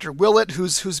Dr. Willett,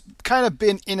 who's kind of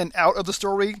been in and out of the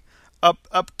story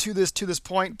up to this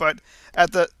point, but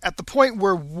at the point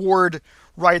where Ward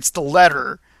writes the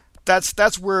letter,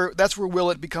 that's where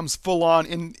Willett becomes full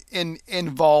on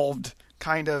involved,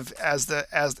 kind of as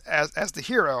the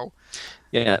hero.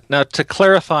 Yeah. Now, to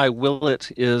clarify,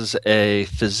 Willett is a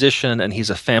physician and he's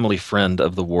a family friend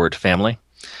of the Ward family.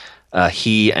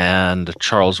 He and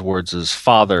Charles Ward's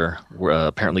father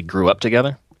apparently grew up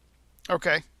together.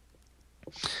 Okay.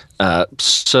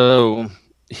 So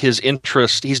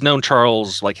he's known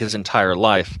Charles like his entire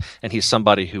life, and he's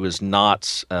somebody who is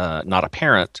not a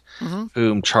parent, Mm-hmm.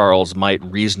 whom Charles might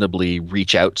reasonably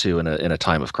reach out to in a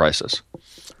time of crisis.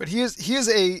 But he is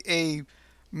a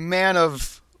man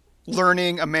of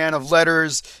learning, a man of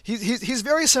letters. He's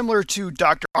very similar to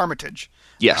Dr. Armitage.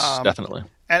 Yes, definitely.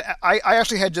 And I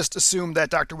actually had just assumed that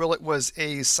Dr. Willett was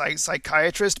a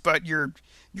psychiatrist, but you're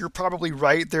probably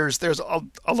right. There's a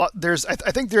lot.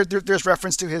 I think there's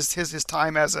reference to his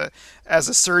time as a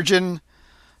surgeon.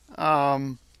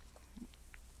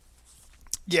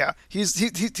 Yeah, he's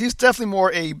definitely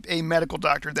more a medical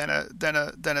doctor than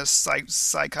a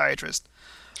psychiatrist.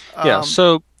 Yeah.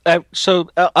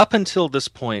 Up until this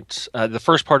point, the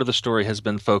first part of the story has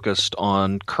been focused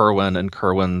on Kerwin and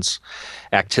Kerwin's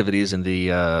activities in the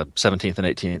 17th and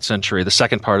 18th century. The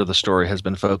second part of the story has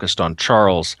been focused on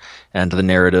Charles and the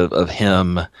narrative of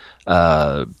him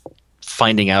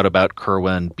finding out about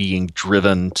Kerwin, being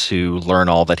driven to learn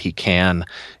all that he can,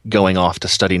 going off to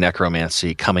study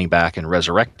necromancy, coming back and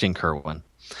resurrecting Kerwin,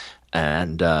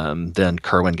 and then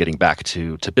Kerwin getting back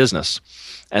to business.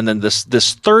 And then this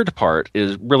third part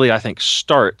is really, I think,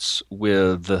 starts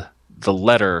with the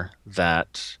letter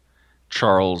that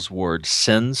Charles Ward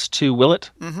sends to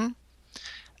Willett,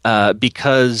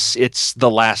 because it's the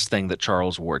last thing that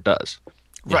Charles Ward does.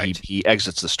 Right. He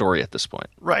exits the story at this point.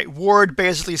 Right. Ward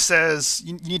basically says,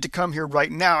 "You need to come here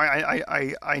right now.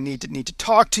 I need to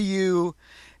talk to you."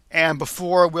 And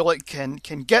before Willett can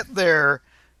get there,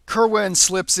 Kerwin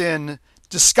slips in,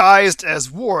 disguised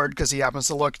as Ward because he happens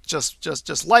to look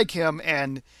just like him,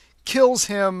 and kills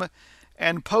him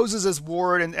and poses as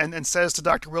Ward and says to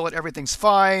Dr. Willett, "Everything's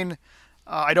fine.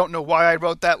 I don't know why I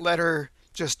wrote that letter.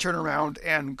 Just turn around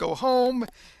and go home."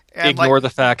 And Ignore the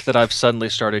fact that I've suddenly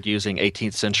started using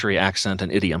 18th century accent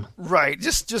and idiom. Right.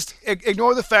 Just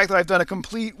ignore the fact that I've done a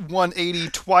complete 180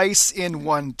 twice in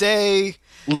one day.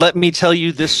 Let me tell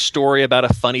you this story about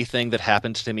a funny thing that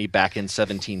happened to me back in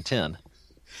 1710.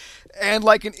 And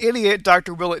like an idiot,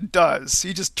 Dr. Willett does.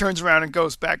 He just turns around and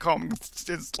goes back home.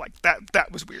 It's like,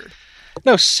 that was weird.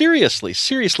 No,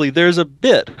 seriously, there's a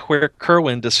bit where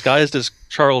Kerwin, disguised as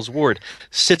Charles Ward,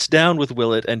 sits down with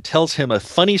Willett and tells him a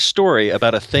funny story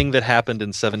about a thing that happened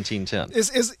in 1710.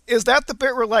 Is that the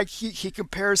bit where like he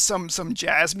compares some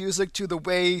jazz music to the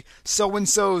way so and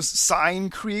so's sign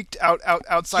creaked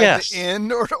outside Yes. the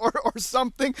inn or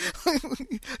something?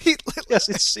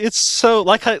 Yes, it's so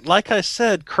like I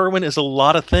said, Kerwin is a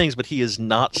lot of things, but he is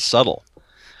not subtle.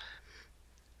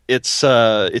 It's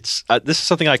this is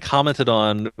something I commented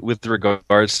on with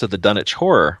regards to the Dunwich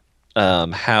Horror,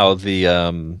 how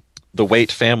the the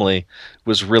Waite family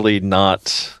was really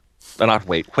not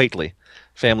Whately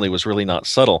family was really not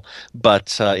subtle.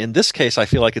 But in this case, I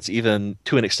feel like it's even,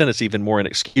 to an extent, it's even more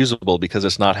inexcusable because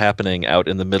it's not happening out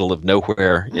in the middle of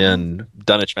nowhere in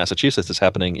Dunwich, Massachusetts. It's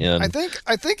happening in. I think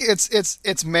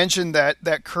it's mentioned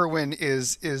that Kerwin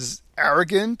is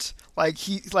arrogant.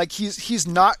 He's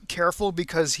not careful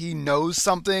because he knows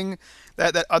something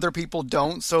that other people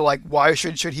don't. So like, why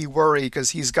should he worry? Because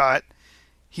he's got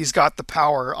the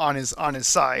power on his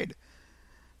side.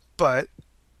 But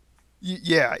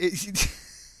yeah,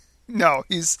 no,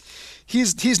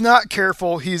 he's not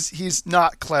careful. He's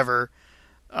not clever,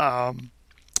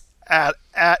 at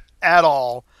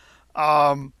all.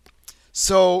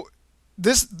 So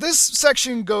this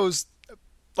section goes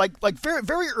like very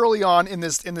very early on in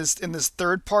this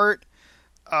third part.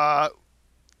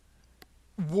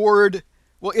 Ward,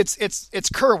 well, it's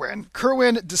Kerwin.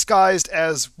 Kerwin disguised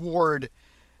as Ward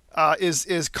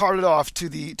is carted off to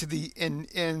the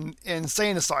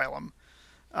insane asylum.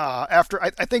 After I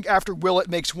think after Willett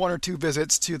makes one or two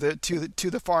visits to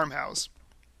the farmhouse,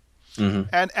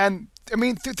 and I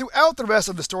mean throughout the rest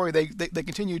of the story they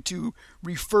continue to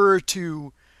refer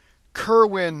to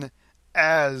Kerwin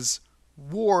as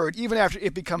Ward even after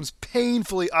it becomes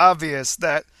painfully obvious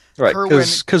that Right, Kerwin,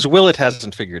 because Willett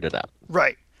hasn't figured it out.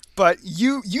 right. But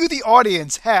you the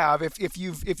audience have if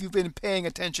you've been paying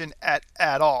attention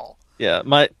at all. Yeah,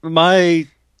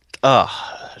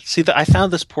 I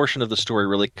found this portion of the story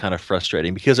really kind of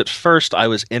frustrating because at first I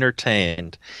was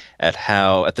entertained at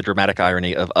the dramatic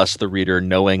irony of us, the reader,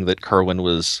 knowing that Kerwin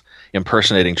was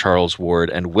impersonating Charles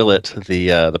Ward and Willett,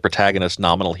 the protagonist,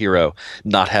 nominal hero,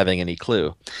 not having any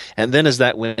clue. And then as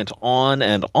that went on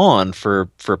and on for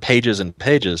pages and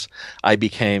pages, I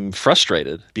became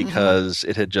frustrated because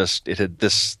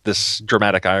this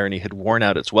dramatic irony had worn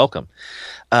out its welcome.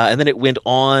 And then it went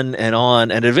on,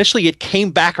 and eventually it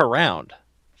came back around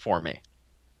for me.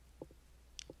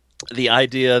 The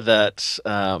idea that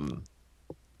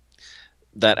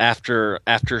that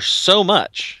after so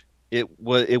much, it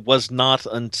was not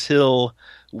until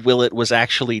Willett was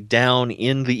actually down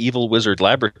in the evil wizard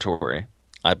laboratory,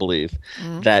 I believe,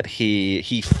 that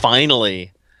he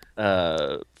finally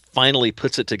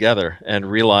puts it together and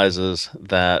realizes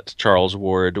that Charles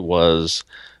Ward was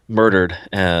murdered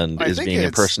and is being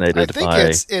impersonated by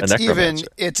a necromancer.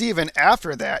 It's even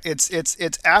after that.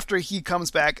 It's after he comes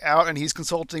back out and he's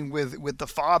consulting with the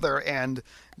father and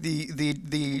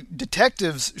the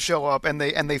detectives show up and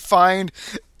they find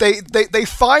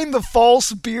the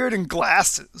false beard and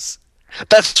glasses.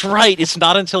 That's right. It's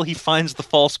not until he finds the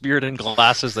false beard and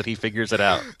glasses that he figures it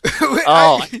out.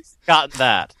 I got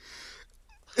that.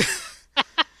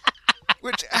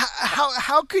 Which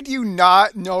how could you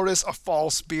not notice a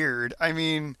false beard? I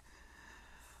mean,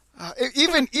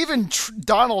 even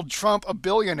Donald Trump, a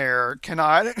billionaire,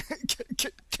 cannot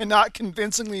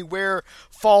convincingly wear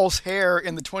false hair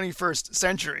in the 21st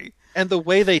century. And the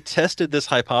way they tested this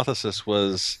hypothesis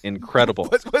was incredible.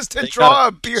 was to draw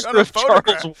a beard on a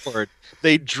photograph. Charles Ward.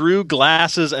 They drew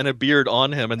glasses and a beard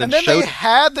on him, and then they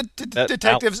had the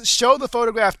detectives show the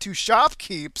photograph to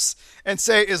shopkeepers and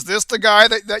say, "Is this the guy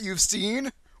that you've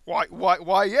seen?" Why,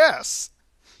 yes.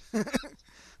 All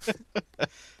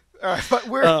right, but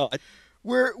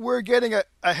we're getting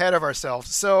ahead of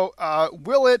ourselves. So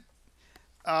Willett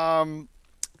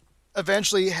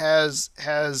eventually has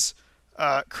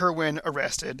Kerwin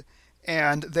arrested,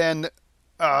 and then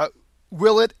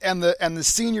Willett and the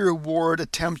senior Ward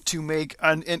attempt to make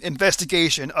an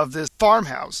investigation of this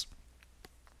farmhouse.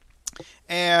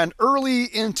 And early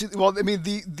into,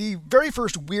 the very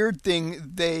first weird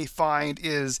thing they find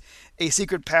is a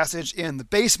secret passage in the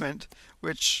basement,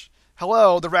 which,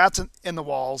 hello, the rats in the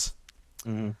walls.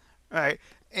 Mm-hmm. Right.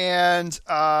 And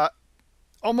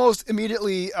almost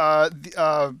immediately,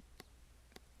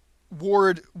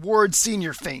 Ward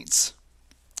Senior faints,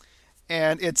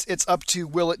 and it's up to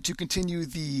Willett to continue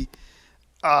the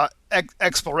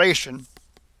exploration.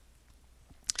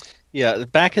 Yeah,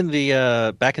 back in the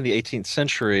 18th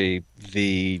century,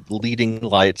 the leading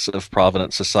lights of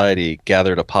Providence society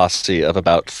gathered a posse of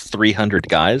about 300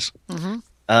 guys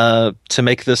to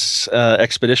make this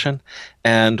expedition,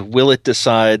 and Willett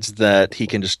decides that he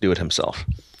can just do it himself.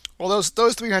 Well,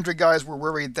 those 300 guys were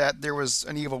worried that there was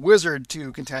an evil wizard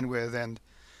to contend with, and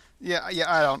yeah,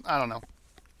 I don't know.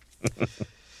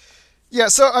 Yeah,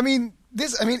 so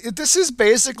this is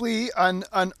basically an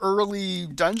early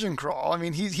dungeon crawl. I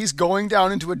mean, he's going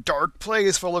down into a dark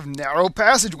place full of narrow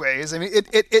passageways. I mean,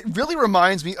 it really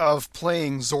reminds me of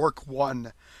playing Zork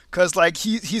 1, because like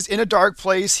he's in a dark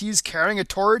place, he's carrying a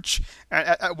torch, and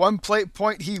at one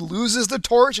point he loses the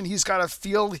torch, and he's got to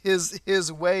feel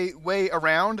his way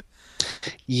around.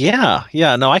 Yeah,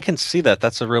 yeah, no, I can see that.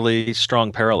 That's a really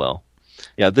strong parallel.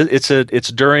 Yeah, it's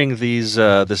during these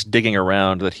this digging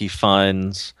around that he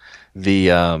finds the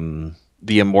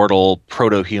immortal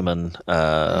proto-human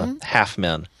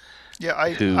half-men Yeah,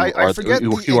 who I are forget the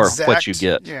who are exact, what you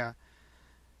get. Yeah,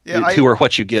 yeah, Who are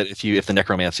what you get if the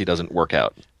necromancy doesn't work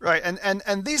out. right,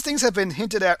 and these things have been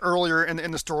hinted at earlier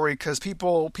in the story because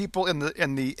people in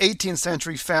the 18th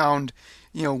century found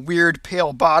weird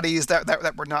pale bodies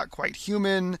that were not quite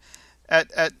human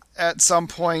at some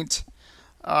point.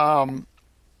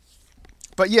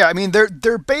 But yeah, I mean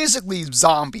they're basically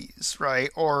zombies, right?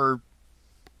 Or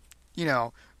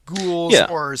ghouls Yeah,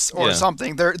 or yeah,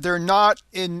 something. They're not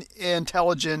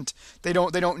intelligent. They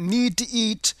don't need to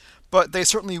eat, but they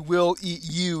certainly will eat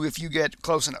you if you get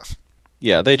close enough.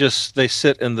 yeah. They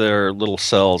sit in their little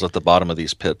cells at the bottom of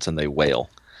these pits and they wail.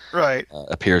 Right.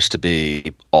 Appears to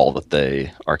be all that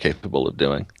they are capable of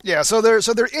doing. Yeah. So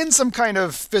they're in some kind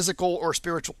of physical or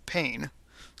spiritual pain.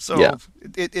 So Yeah.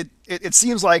 it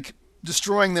seems like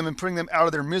destroying them and putting them out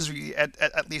of their misery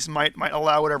at least might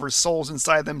allow whatever souls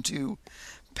inside them to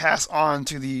pass on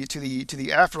to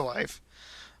the afterlife.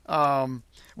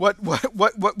 What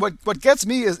gets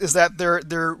me is that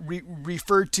they're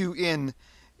referred to in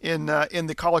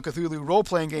the Call of Cthulhu role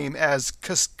playing game as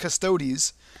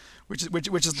custodes, which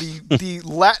is the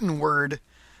Latin word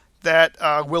that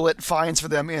Willett finds for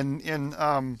them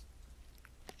in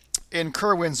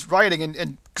Kerwin's writing,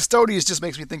 and custodes just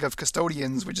makes me think of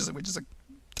custodians, which is a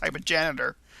type of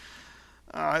janitor.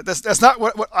 That's not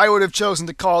what I would have chosen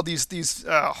to call these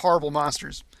horrible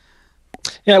monsters.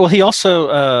 Yeah, well, he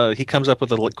also he comes up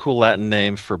with a cool Latin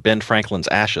name for Ben Franklin's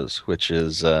ashes, which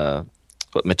is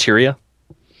materia,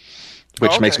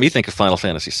 which makes Okay. me think of Final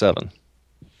Fantasy VII.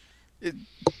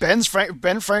 Ben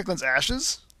Franklin's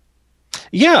ashes.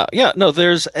 Yeah, yeah. No,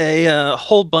 there's a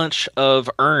whole bunch of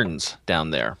urns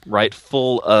down there, right,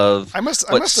 full of I must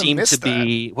what have seem to missed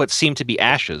that. be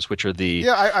ashes, which are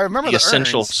Yeah, I remember the the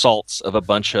essential urns. salts of a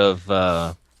bunch of.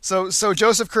 So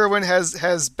Joseph Kerwin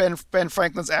has Ben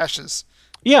Franklin's ashes.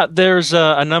 Yeah, there's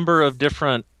a number of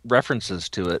different references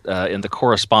to it in the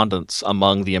correspondence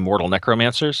among the immortal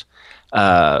necromancers.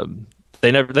 Uh,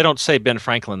 they don't say Ben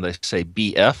Franklin, they say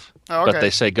BF, Oh, but okay. they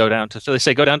say go down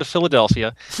to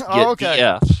Philadelphia, get Oh, okay.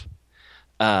 BF.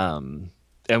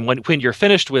 And when you're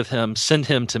finished with him, send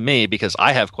him to me because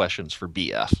I have questions for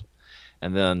BF.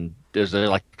 And then there's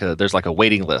like a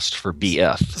waiting list for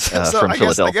BF So from I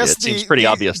Philadelphia. guess It seems pretty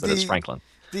obvious that it's the Franklin.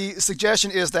 the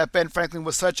suggestion is that Ben Franklin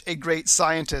was such a great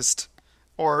scientist,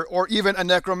 or even a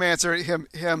necromancer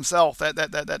himself,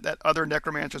 that other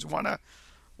necromancers wanna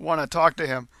talk to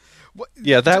him. What,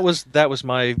 Yeah, that was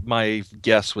my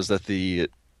guess was that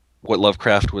what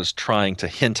Lovecraft was trying to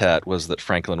hint at was that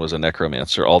Franklin was a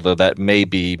necromancer, although that may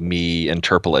be me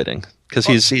interpolating because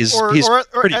he's or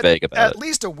pretty vague about at it.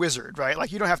 least a wizard, right?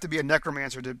 Like you don't have to be a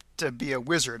necromancer to be a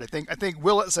wizard. I think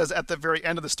Willett says at the very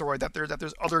end of the story that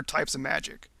there's other types of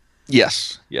magic.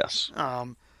 Yes, yes.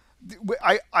 I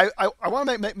want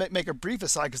to make a brief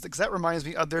aside because that reminds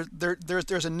me of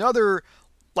there's another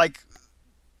like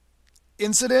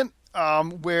incident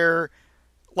where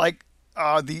like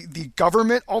the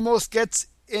government almost gets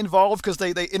involved because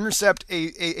they intercept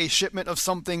a shipment of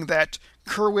something that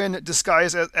Kerwin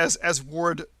disguised as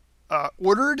Ward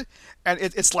ordered, and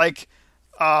it's like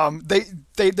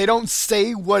they don't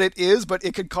say what it is, but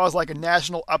it could cause like a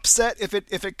national upset if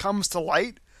it comes to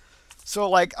light. So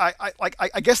like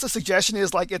I guess the suggestion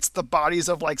is like it's the bodies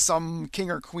of like some king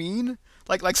or queen,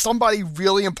 like somebody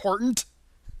really important.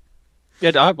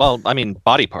 Yeah, well, I mean,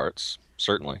 body parts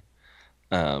certainly.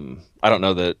 I don't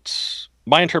know that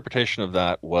my interpretation of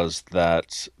that was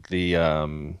that the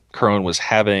Crone was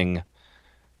having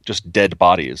just dead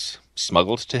bodies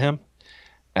smuggled to him,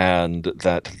 and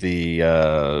that the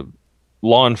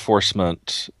law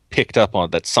enforcement picked up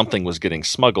on that something was getting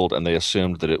smuggled, and they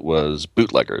assumed that it was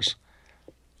bootleggers,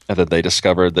 and that they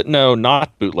discovered that no,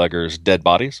 not bootleggers, dead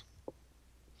bodies.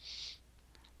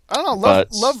 I don't know.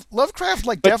 But Lovecraft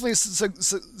like but definitely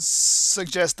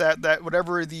suggests that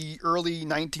whatever the early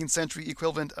 19th century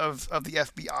equivalent of the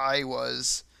FBI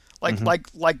was, like mhm.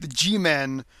 like the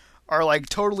G-men are like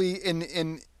totally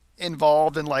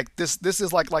involved in like this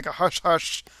is like a hush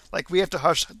hush, like we have to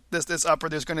hush this up or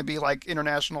there's going to be like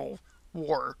international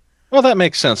war. Well, that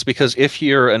makes sense because if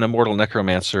you're an immortal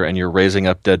necromancer and you're raising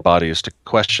up dead bodies to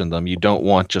question them, you don't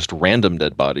want just random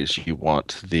dead bodies. You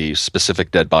want the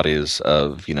specific dead bodies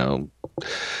of,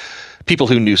 People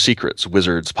who knew secrets,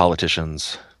 wizards,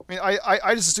 politicians. I mean,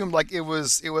 I just assumed like it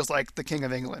was like the King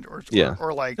of England Yeah.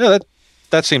 or like Yeah,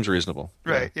 that seems reasonable.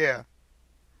 right, yeah.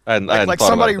 I hadn't Like thought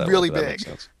somebody about it that really way, but that makes big.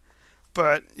 sense.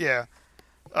 But yeah.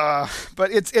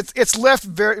 But it's left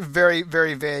very very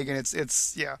very vague, and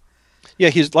it's yeah. Yeah,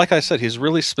 he's like I said, he's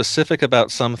really specific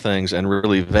about some things and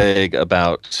really vague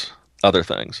about other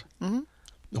things, Hmm.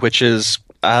 which is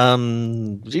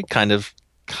kind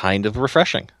of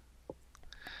refreshing.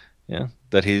 Yeah,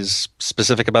 that he's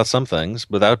specific about some things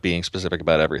without being specific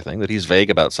about everything. That he's vague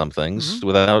about some Hmm. things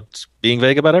without being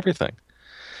vague about everything.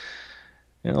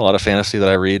 You know, a lot of fantasy that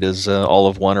I read is all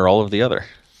of one or all of the other.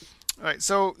 All right,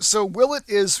 so Willett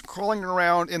is crawling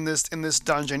around in this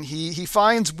dungeon. He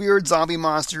finds weird zombie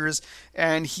monsters,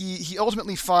 and he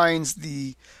ultimately finds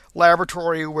the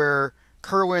laboratory where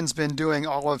Kerwin's been doing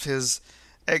all of his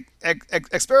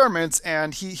experiments,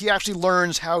 and he actually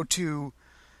learns how to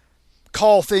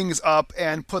call things up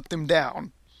and put them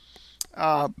down.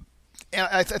 Uh, and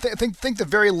I think the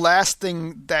very last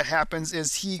thing that happens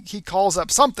is he calls up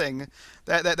something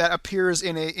that appears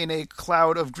in a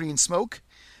cloud of green smoke,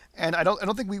 and I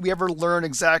don't think we ever learn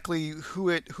exactly who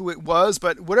it was,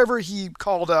 but whatever he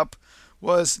called up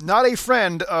was not a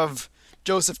friend of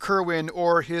Joseph Kerwin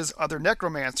or his other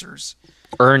necromancers.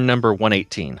 Urn number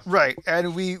 118. Right,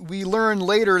 and we learn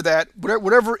later that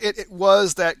whatever it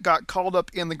was that got called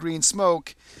up in the green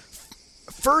smoke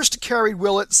first carried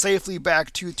Willett safely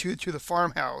back to the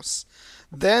farmhouse,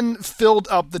 then filled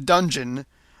up the dungeon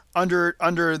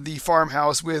under the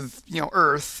farmhouse with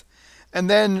earth, and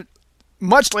then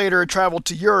much later traveled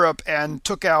to Europe and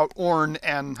took out Orne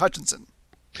and Hutchinson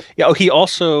Yeah, he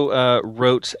also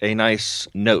wrote a nice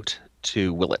note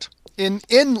to Willett in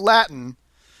Latin.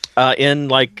 in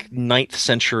like 9th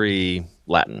century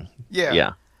Latin. Yeah,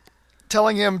 Yeah.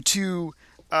 telling him to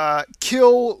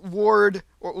kill Ward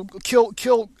or kill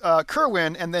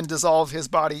Kerwin and then dissolve his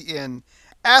body in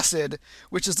acid,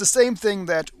 which is the same thing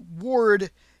that Ward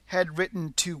had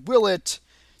written to Willett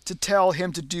to tell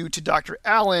him to do to Dr.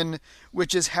 Allen,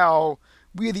 which is how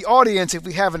we, the audience, if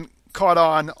we haven't caught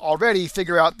on already,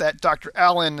 figure out that Dr.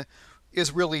 Allen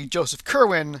is really Joseph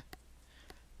Kerwin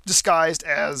disguised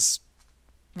as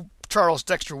Charles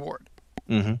Dexter Ward.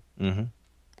 Mm-hmm. Mm-hmm.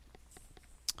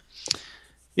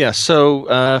 Yeah,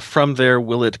 so from there,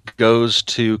 Willett goes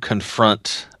to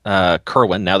confront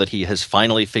Kerwin now that he has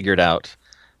finally figured out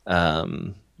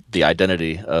the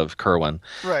identity of Kerwin,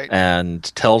 Right. and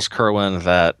tells Kerwin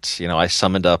that, I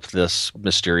summoned up this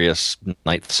mysterious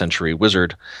 9th century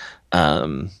wizard,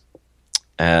 and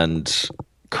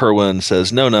Kerwin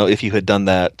says, no, if you had done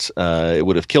that, it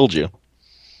would have killed you.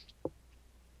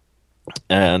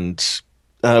 And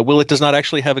Willett does not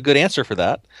actually have a good answer for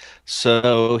that.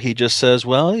 So he just says,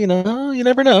 well, you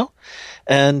never know.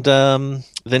 And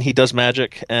then he does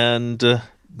magic and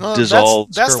No,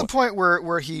 dissolves that's Kerwin. the point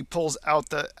where he pulls out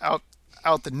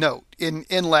the note in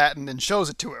Latin and shows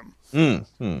it to him.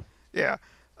 Mm. Yeah.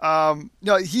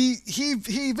 No, he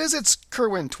visits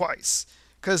Kerwin twice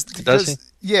Does he?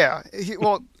 yeah,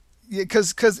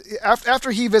 because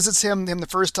after he visits him the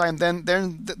first time, then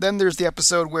there's the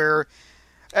episode where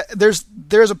there's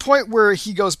a point where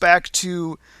he goes back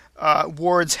to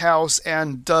Ward's house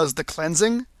and does the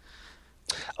cleansing.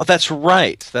 Oh, that's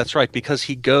right. That's right. Because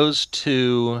he goes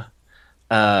to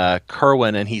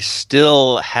Kerwin and he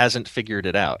still hasn't figured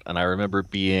it out. And I remember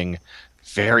being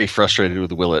very frustrated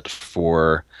with Willett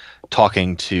for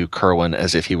talking to Kerwin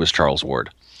as if he was Charles Ward.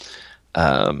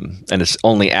 And it's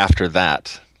only after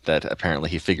that apparently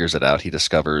he figures it out. He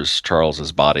discovers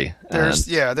Charles's body. There's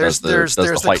and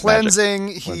the white cleansing.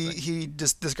 magic. He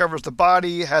discovers the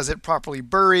body, has it properly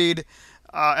buried,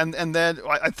 and then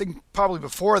I think probably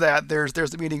before that there's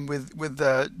the meeting with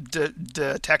the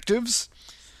detectives,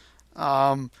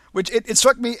 which it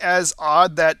struck me as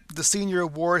odd that the senior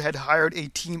Ward had hired a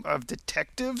team of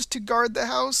detectives to guard the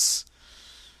house.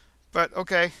 But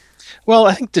okay. Well,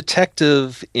 I think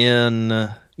detective in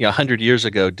 100 years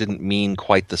ago didn't mean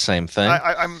quite the same thing.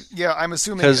 I'm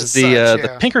assuming Because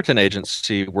the Pinkerton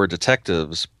agency were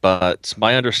detectives, but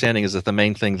my understanding is that the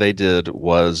main thing they did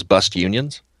was bust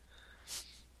unions.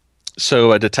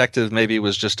 So a detective maybe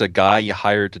was just a guy you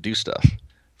hired to do stuff.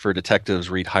 For detectives,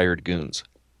 read hired goons.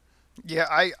 Yeah,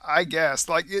 I guess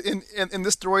like in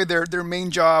this story, their main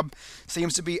job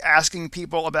seems to be asking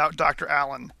people about Dr.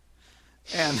 Allen,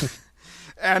 and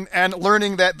and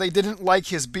learning that they didn't like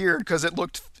his beard because it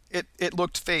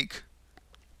looked fake,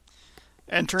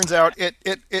 and turns out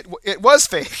it was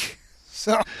fake.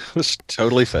 So It was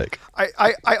totally fake.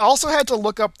 I also had to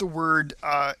look up the word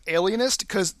alienist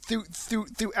because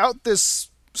throughout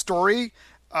this story,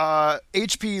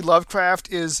 H.P.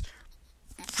 Lovecraft is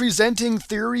presenting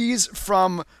theories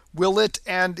from Willett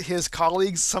and his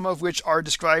colleagues, some of which are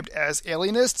described as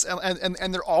alienists,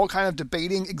 and they're all kind of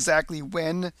debating exactly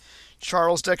when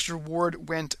Charles Dexter Ward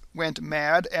went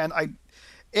mad. And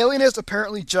alienist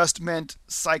apparently just meant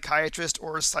psychiatrist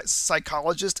or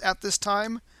psychologist at this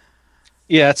time.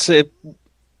 Yeah,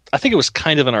 I think it was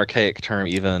kind of an archaic term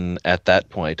even at that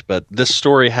point, but this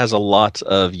story has a lot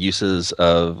of uses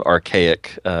of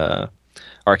archaic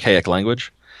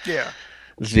language. Yeah.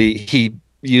 He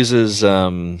uses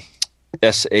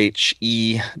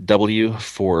SHEW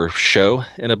for show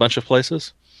in a bunch of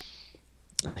places.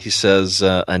 He says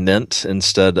anent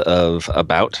instead of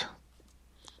about,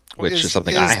 which is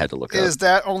something I had to look up. Is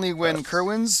that only when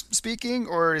Kerwin's speaking,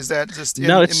 or is that just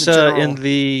no? It's in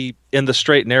the general... in the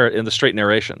straight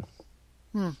narration.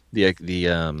 The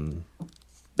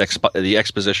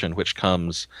exposition, which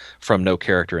comes from no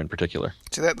character in particular.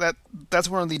 So that's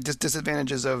one of the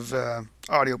disadvantages of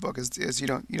audiobook is you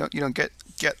don't get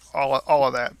all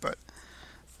of that, but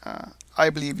I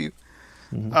believe you.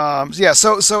 Mm-hmm.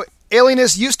 So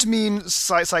alienist used to mean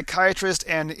psychiatrist,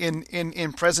 and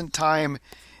in present time,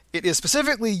 it is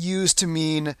specifically used to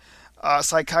mean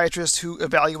psychiatrists who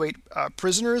evaluate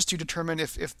prisoners to determine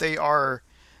if they are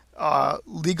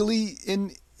legally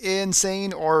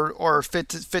insane or fit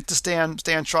to stand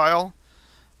trial.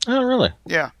 Oh, really?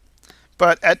 Yeah.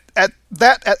 But at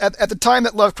the time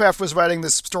that Lovecraft was writing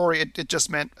this story, it just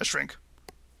meant a shrink.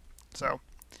 So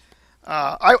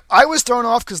I was thrown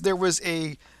off because there was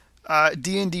a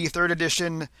D&D 3rd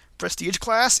edition prestige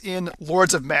class in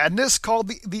Lords of Madness called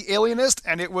the Alienist,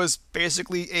 and it was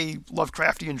basically a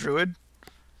Lovecraftian druid.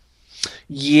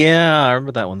 Yeah, I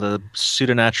remember that one. The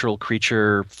pseudonatural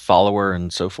creature follower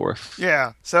and so forth.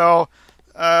 Yeah, so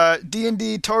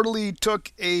D&D totally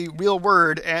took a real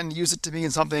word and used it to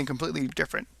mean something completely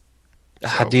different.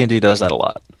 So, D&D does that a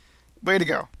lot. Way to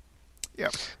go.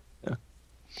 Yep. Yeah.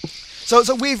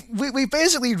 So we've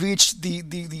basically reached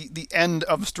the end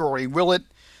of the story. Willett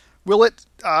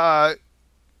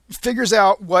figures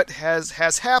out what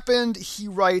has happened. He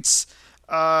writes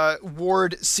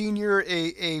Ward Sr.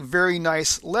 a very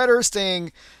nice letter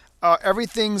saying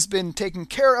everything's been taken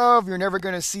care of. You're never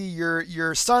going to see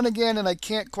your son again, and I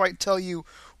can't quite tell you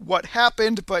what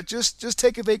happened, but just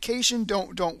take a vacation.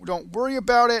 Don't worry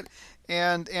about it,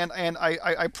 and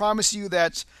I promise you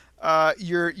that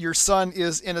your son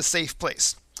is in a safe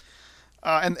place.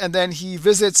 And then he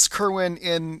visits Kerwin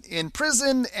in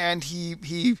prison, and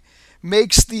he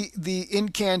makes the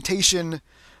incantation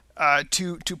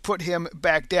to put him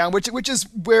back down, which is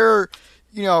where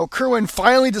Kerwin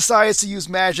finally decides to use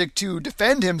magic to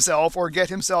defend himself or get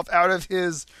himself out of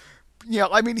his.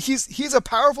 I mean, he's a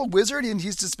powerful wizard, and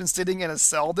he's just been sitting in a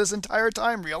cell this entire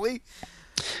time, really.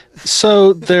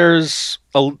 So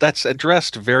that's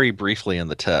addressed very briefly in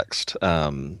the text.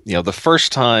 The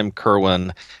first time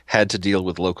Kerwin had to deal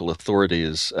with local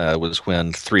authorities was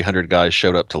when 300 guys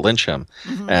showed up to lynch him,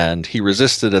 mm-hmm. and he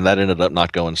resisted, and that ended up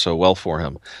not going so well for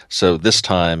him. So this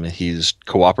time he's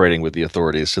cooperating with the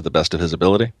authorities to the best of his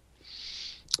ability.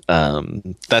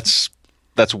 That's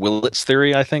Willett's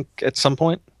theory, I think, at some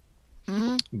point.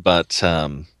 Mm-hmm. But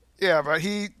yeah, but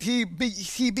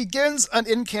he begins an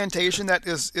incantation that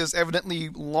is evidently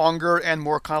longer and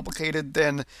more complicated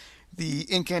than the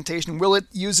incantation Willett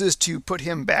uses to put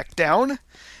him back down,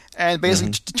 and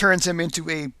basically mm-hmm. turns him into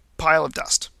a pile of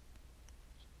dust.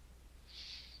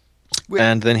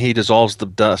 And then he dissolves the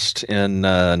dust in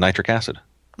nitric acid.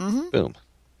 Mm-hmm. Boom.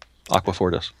 Aqua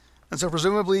Fortis. And so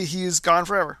presumably he's gone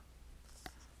forever.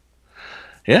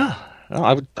 Yeah, well,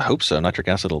 I would hope so. Nitric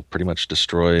acid will pretty much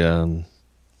destroy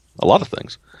a lot of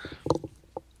things.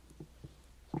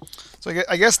 So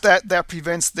I guess that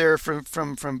prevents there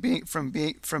from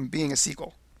being a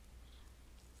sequel.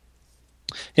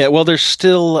 Yeah, well, there's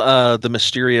still the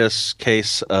mysterious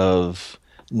case of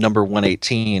number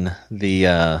 118, the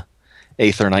 8th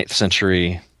or 9th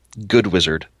century good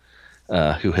wizard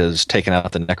who has taken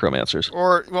out the necromancers.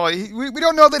 Or, well, we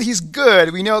don't know that he's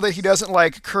good. We know that he doesn't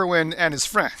like Kerwin and his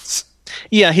friends.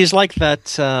 Yeah, he's like that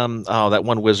that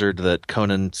one wizard that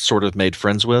Conan sort of made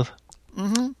friends with.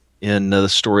 Mm-hmm. In the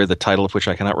story, the title of which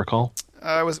I cannot recall.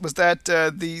 Was that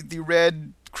the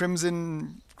red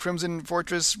crimson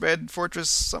fortress, red fortress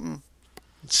something?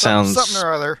 Sounds something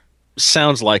or other.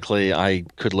 Sounds likely. I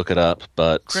could look it up,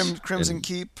 but Crimson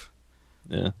Keep.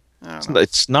 Yeah,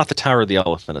 it's not the Tower of the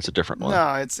Elephant. It's a different one.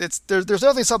 No, it's there's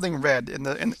definitely something red in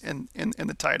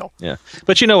the title. Yeah,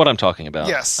 but you know what I'm talking about.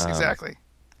 Yes, exactly.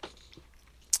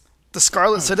 The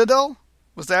Scarlet Citadel?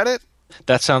 Was that it?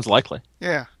 That sounds likely.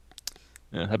 Yeah.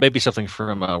 Yeah, that may be something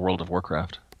from World of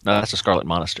Warcraft. No, that's a Scarlet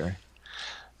Monastery.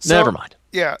 So, never mind.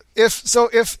 Yeah. If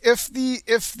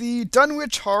the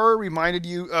Dunwich Horror reminded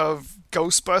you of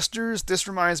Ghostbusters, this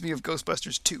reminds me of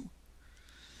Ghostbusters 2.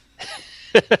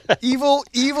 Evil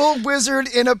wizard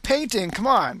in a painting. Come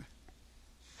on.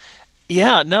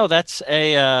 Yeah, no, that's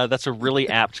a really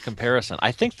apt comparison.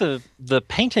 I think the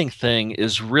painting thing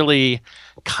is really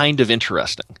kind of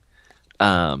interesting,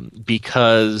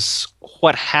 because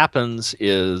what happens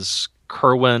is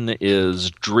Kerwin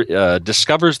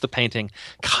discovers the painting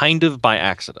kind of by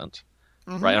accident.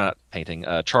 Mm-hmm. Right, not painting.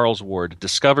 Charles Ward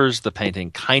discovers the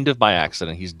painting kind of by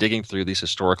accident. He's digging through these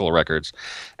historical records,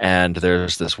 and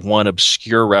there's this one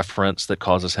obscure reference that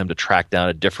causes him to track down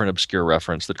a different obscure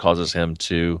reference that causes him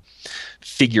to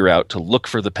figure out to look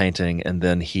for the painting, and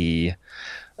then he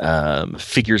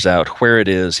figures out where it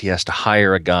is. He has to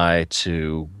hire a guy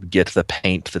to get the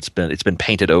paint it's been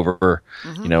painted over,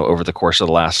 Mm-hmm. over the course of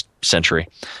the last century.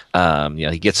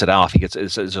 He gets it off.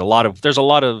 There's a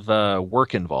lot of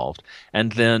work involved,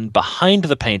 and then behind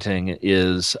the painting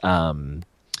is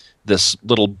this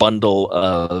little bundle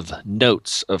of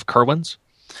notes of Kerwin's,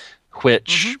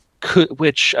 which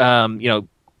Mm-hmm.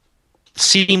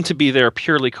 seem to be there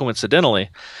purely coincidentally,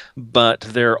 but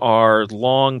there are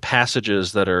long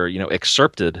passages that are,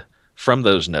 excerpted from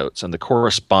those notes and the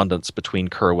correspondence between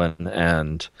Kerwin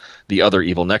and the other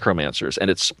evil necromancers. And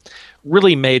it's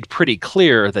really made pretty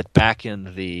clear that back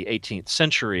in the 18th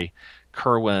century,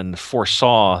 Kerwin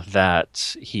foresaw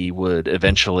that he would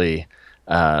eventually,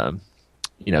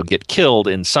 get killed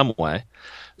in some way.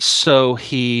 So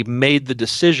he made the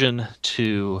decision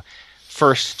to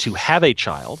have a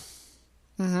child,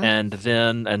 Mm-hmm.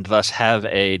 and thus have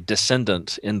a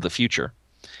descendant in the future,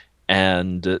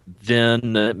 and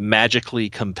then magically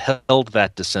compelled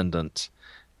that descendant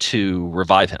to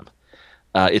revive him.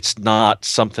 It's not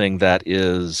something that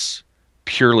is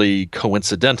purely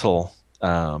coincidental.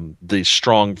 The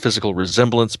strong physical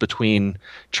resemblance between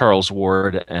Charles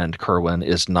Ward and Kerwin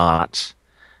is not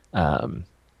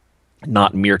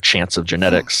mere chance of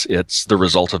genetics. It's the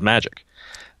result of magic.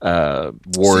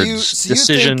 Ward's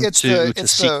decision to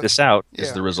seek this out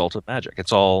is the result of magic.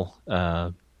 It's all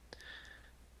the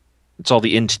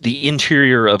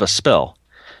interior of a spell,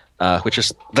 which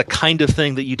is the kind of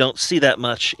thing that you don't see that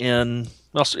much in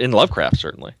Lovecraft.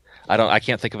 Certainly, I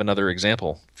can't think of another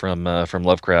example from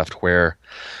Lovecraft where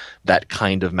that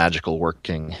kind of magical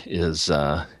working is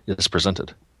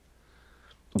presented.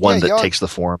 One that takes the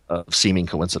form of seeming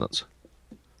coincidence.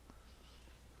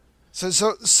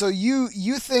 So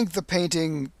you think the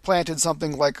painting planted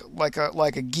something like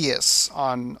a geas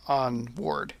on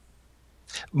Ward?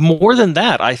 More than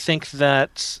that, I think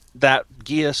that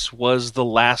geas was the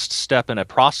last step in a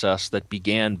process that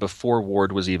began before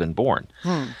Ward was even born.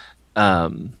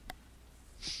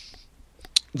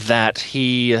 That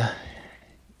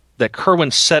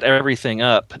Kerwin set everything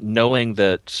up knowing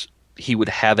that he would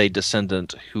have a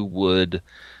descendant who would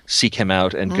seek him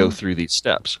out and go through these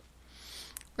steps.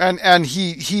 And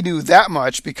he knew that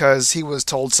much because he was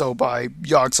told so by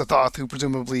Yog-Sothoth, who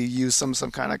presumably used some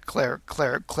kind of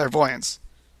clairvoyance.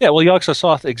 Yeah, well,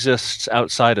 Yog-Sothoth exists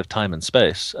outside of time and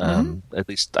space. At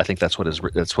least I think that's what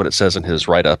it says in his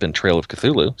write-up in Trail of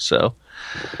Cthulhu. So,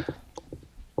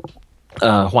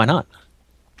 why not?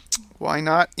 Why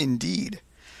not, indeed.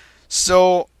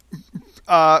 So,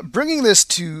 bringing this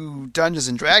to Dungeons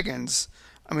and Dragons,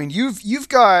 I mean, you've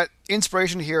got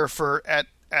inspiration here for at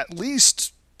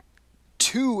least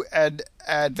two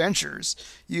adventures.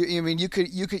 You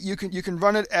can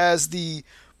run it as the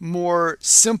more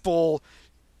simple,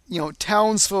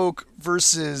 townsfolk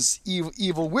versus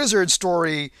evil wizard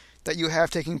story that you have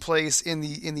taking place in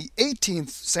the 18th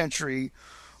century,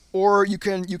 or you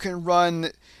can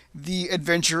run the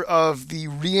adventure of the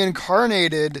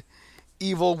reincarnated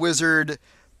evil wizard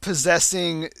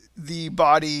possessing the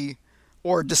body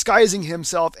or disguising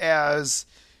himself as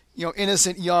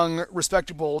innocent, young,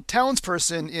 respectable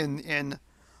townsperson in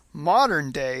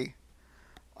modern day.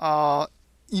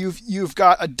 You've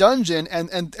got a dungeon,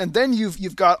 and then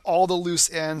you've got all the loose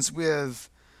ends with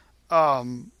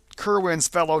Kerwin's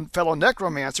fellow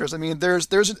necromancers. I mean,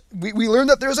 we learned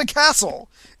that there's a castle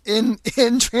in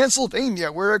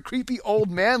Transylvania where a creepy old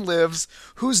man lives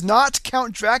who's not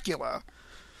Count Dracula,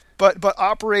 but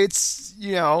operates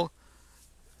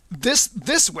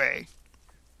this way.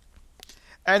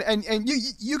 And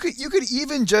you could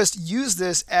even just use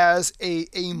this as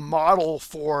a model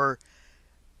for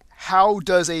how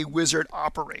does a wizard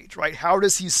operate, right? How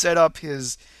does he set up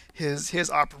his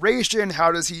operation?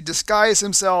 How does he disguise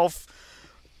himself?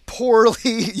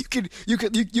 poorly. You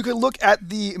could look at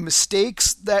the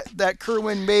mistakes that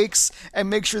Kerwin makes and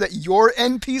make sure that your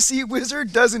NPC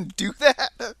wizard doesn't do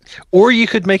that. Or you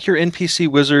could make your NPC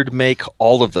wizard make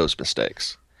all of those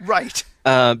mistakes. Right.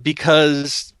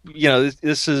 Because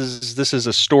this is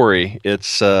a story.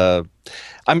 It's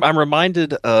I'm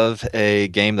reminded of a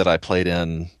game that I played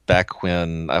in back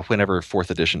whenever 4th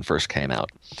edition first came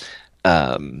out.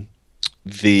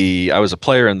 I was a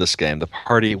player in this game. The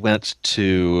party went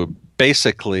to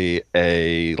basically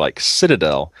a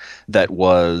citadel that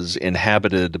was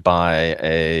inhabited by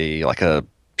a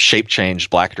shape changed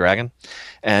black dragon,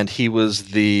 and he was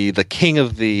the king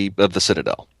of the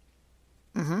citadel.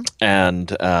 Mm-hmm.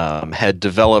 And had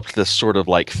developed this sort of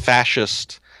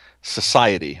fascist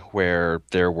society where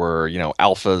there were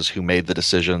alphas who made the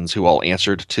decisions, who all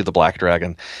answered to the black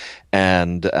dragon,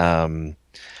 and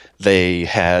they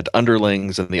had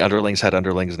underlings, and the underlings had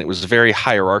underlings, and it was very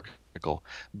hierarchical.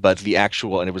 But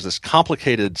and it was this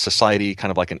complicated society,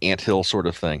 kind of like an anthill sort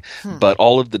of thing. But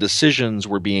all of the decisions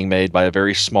were being made by a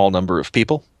very small number of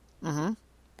people. Mm-hmm.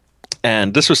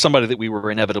 And this was somebody that we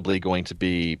were inevitably going to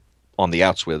be on the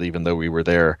outs with, even though we were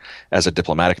there as a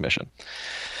diplomatic mission.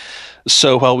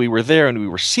 So while we were there and we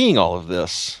were seeing all of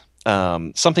this,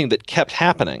 something that kept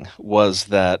happening was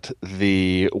that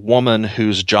the woman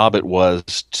whose job it was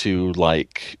to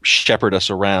shepherd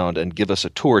us around and give us a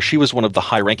tour, she was one of the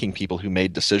high-ranking people who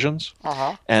made decisions.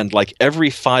 Uh-huh. And every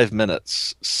 5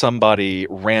 minutes, somebody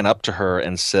ran up to her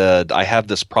and said, "I have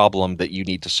this problem that you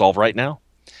need to solve right now."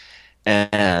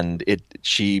 And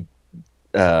she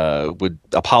would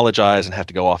apologize and have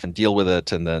to go off and deal with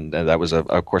it, and then that was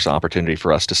of course an opportunity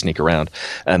for us to sneak around,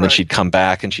 and then she'd come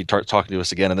back and she'd start talking to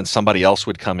us again, and then somebody else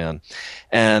would come in.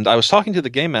 And I was talking to the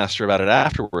game master about it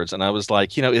afterwards, and I was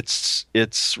like,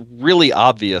 it's really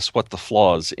obvious what the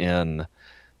flaws in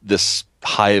this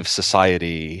hive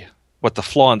society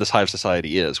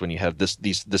is when you have this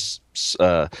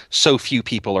so few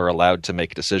people are allowed to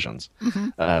make decisions.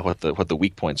 Mm-hmm. What the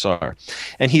weak points are.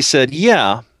 And he said,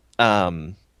 yeah.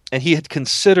 And he had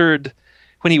considered,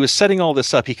 when he was setting all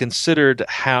this up, he considered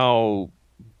how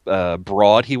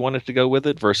broad he wanted to go with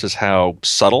it versus how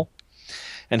subtle.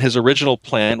 And his original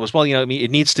plan was,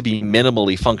 it needs to be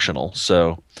minimally functional.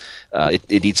 So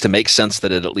it needs to make sense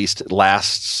that it at least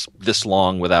lasts this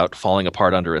long without falling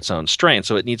apart under its own strain.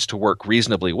 So it needs to work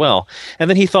reasonably well. And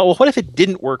then he thought, well, what if it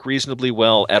didn't work reasonably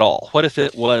well at all? What if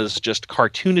it was just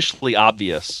cartoonishly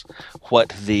obvious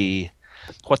what the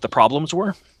problems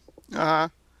were? Uh-huh.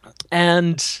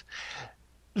 And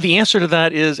the answer to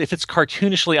that is, if it's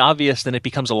cartoonishly obvious, then it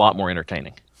becomes a lot more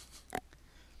entertaining.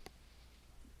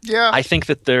 Yeah. I think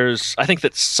that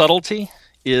subtlety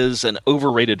is an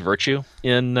overrated virtue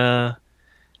in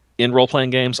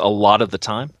role-playing games a lot of the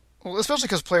time. Well, especially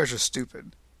because players are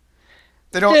stupid.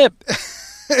 They don't. Yeah,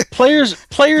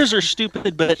 players are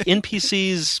stupid, but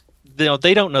NPCs,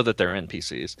 they don't know that they're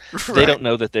NPCs. Right. They don't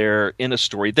know that they're in a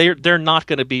story. They're not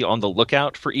going to be on the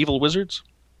lookout for evil wizards.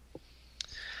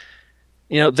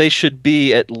 They should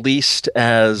be at least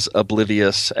as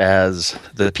oblivious as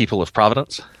the people of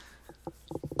Providence.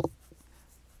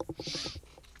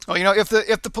 Well, if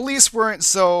the police weren't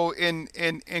so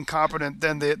incompetent,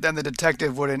 then the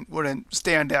detective wouldn't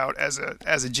stand out as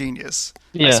a genius.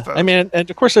 Yeah, I mean, and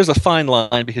of course, there's a fine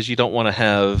line, because you don't want to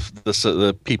have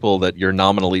the people that you're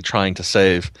nominally trying to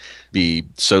save be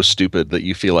so stupid that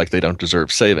you feel like they don't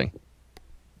deserve saving.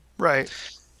 Right.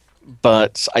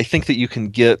 But I think that you can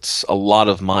get a lot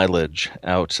of mileage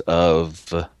out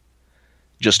of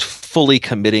just fully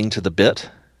committing to the bit.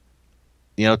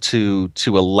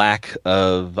 To a lack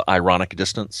of ironic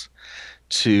distance,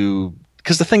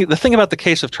 because the thing about the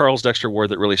case of Charles Dexter Ward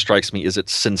that really strikes me is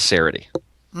its sincerity.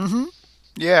 Mm-hmm.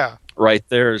 Yeah. Right.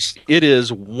 It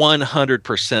is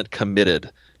 100%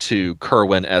 committed to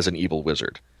Kerwin as an evil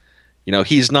wizard.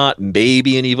 He's not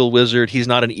maybe an evil wizard. He's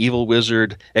not an evil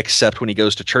wizard except when he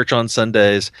goes to church on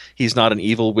Sundays. He's not an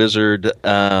evil wizard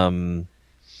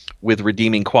with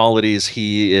redeeming qualities.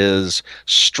 He is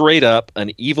straight up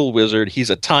an evil wizard. He's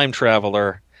a time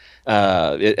traveler,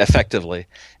 effectively,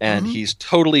 and mm-hmm. he's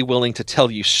totally willing to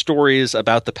tell you stories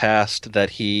about the past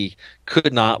that he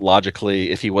could not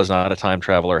logically, if he was not a time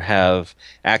traveler, have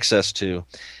access to,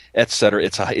 etc.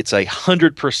 It's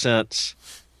 100%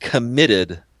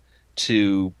 committed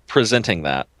to presenting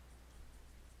that,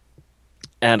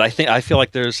 and I feel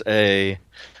like there's a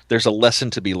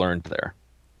lesson to be learned there.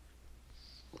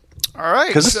 All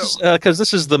right, because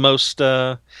this is the most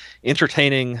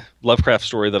entertaining Lovecraft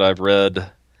story that I've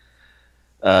read.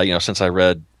 Since I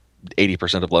read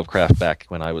 80% of Lovecraft back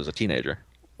when I was a teenager.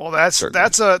 Well, that's a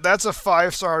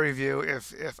 5-star review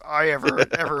if I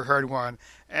ever heard one,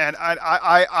 And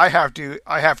I have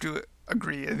to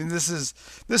agree. I mean, this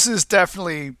is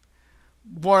definitely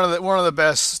one of the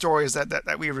best stories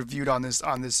that we reviewed on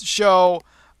this show.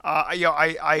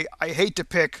 I hate to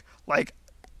pick like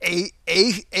a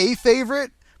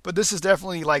favorite, but this is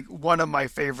definitely like one of my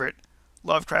favorite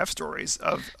Lovecraft stories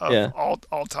of Yeah.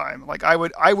 all time. Like I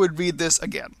would read this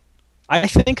again. I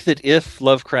think that if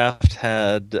Lovecraft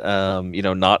had,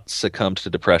 not succumbed to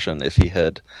depression, if he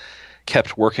had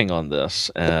kept working on this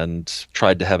and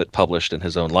tried to have it published in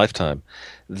his own lifetime,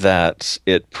 that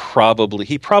he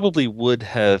probably would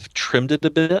have trimmed it a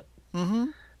bit. Mm-hmm.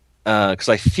 Because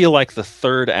I feel like the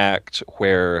third act,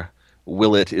 where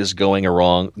Willett is going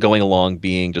along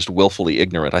being just willfully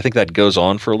ignorant, I think that goes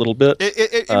on for a little bit.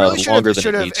 It really longer than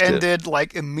should it have needs to. ended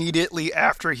like immediately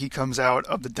after he comes out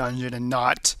of the dungeon, and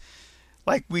not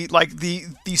like the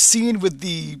scene with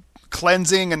the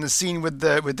cleansing and the scene with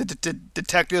the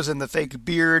detectives and the fake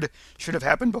beard should have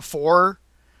happened before.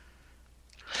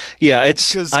 Yeah,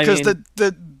 Because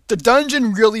the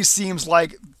dungeon really seems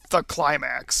like the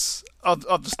climax of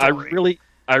the story.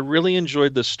 I really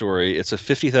enjoyed this story. It's a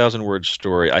 50,000 word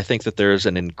story. I think that there's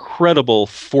an incredible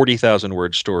 40,000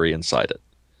 word story inside it.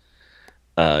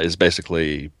 Is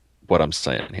basically what I'm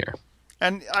saying here.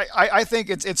 And I think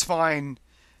it's fine.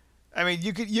 I mean,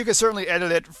 you could certainly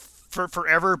edit it for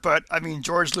forever, but I mean,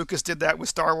 George Lucas did that with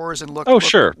Star Wars, and Oh,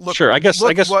 sure. I guess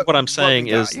what I'm what saying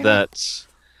we got, is you know?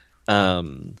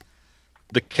 that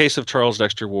the case of Charles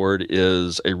Dexter Ward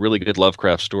is a really good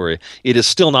Lovecraft story. It is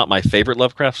still not my favorite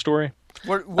Lovecraft story.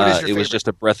 What is your favorite? It was just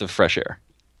a breath of fresh air.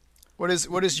 What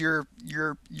is your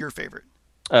favorite?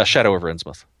 Shadow over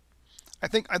Innsmouth. I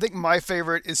think my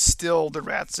favorite is still The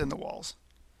Rats in the Walls.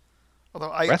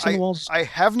 Although Rats in the Walls? I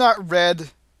have not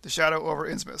read The Shadow over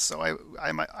Innsmouth, so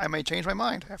I may change my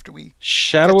mind after we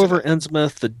Shadow get to over that.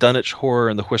 Innsmouth, The Dunwich Horror,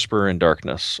 and The Whisperer in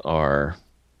Darkness are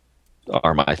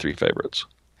my three favorites.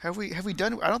 Have we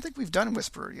done? I don't think we've done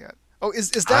Whisperer yet. Oh,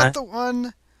 is I, that the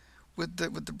one with the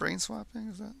brain swapping?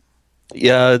 Is that?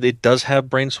 yeah, it does have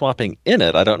brain swapping in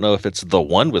it. I don't know if it's the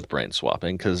one with brain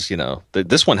swapping because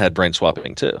this one had brain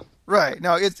swapping too. Right.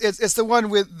 No, it's the one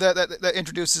with that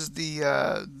introduces the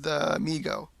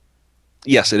Amigo.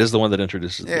 Yes, it is the one that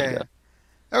introduces Yeah. the.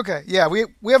 Yeah. Okay. Yeah, we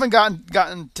haven't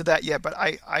gotten to that yet, but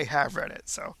I have read it.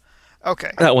 So,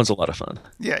 okay. That one's a lot of fun.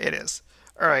 Yeah, it is.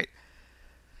 All right.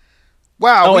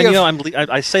 Wow. Oh, We and have.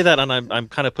 I say that, and I'm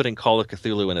kind of putting Call of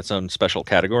Cthulhu in its own special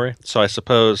category. So I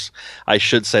suppose I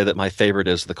should say that my favorite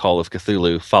is the Call of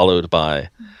Cthulhu, followed by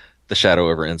the Shadow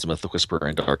over Innsmouth, the Whisperer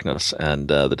in Darkness, and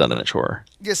the Dunwich Horror.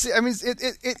 Yeah. See, I mean,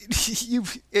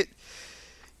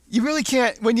 you really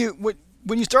can't when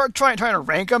you start trying to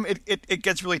rank them, it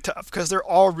gets really tough because they're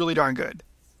all really darn good.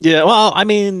 Yeah, well, I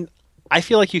mean, I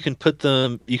feel like you can put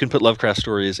Lovecraft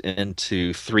stories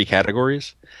into three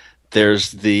categories.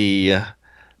 There's the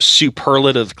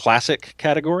superlative classic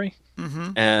category,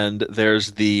 Mm-hmm. and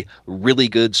there's the really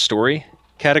good story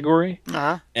category,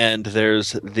 Uh-huh. and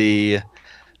there's the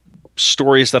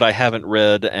stories that I haven't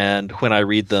read, and when I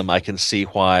read them, I can see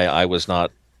why I was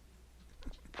not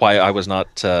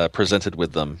presented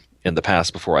with them in the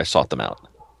past before I sought them out.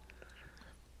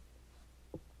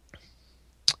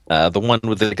 The one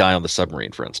with the guy on the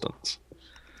submarine, for instance,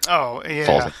 Oh yeah.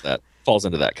 falls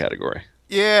into that category.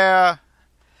 Yeah.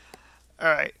 All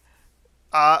right.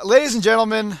 Ladies and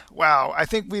gentlemen, wow! I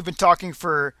think we've been talking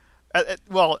for,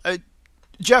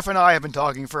 Jeff and I have been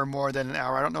talking for more than an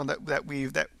hour. I don't know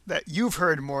that you've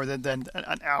heard more than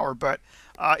an hour, but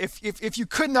if you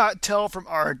could not tell from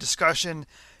our discussion,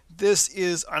 this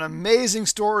is an amazing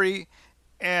story,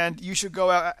 and you should go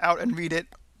out and read it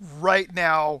right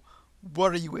now.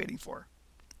 What are you waiting for?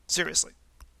 Seriously,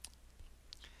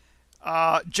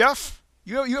 Jeff,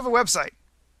 you have a website.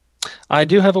 I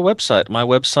do have a website. My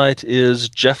website is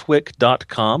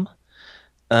jeffwick.com.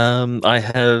 I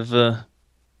have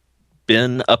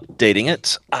been updating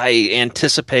it. I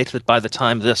anticipate that by the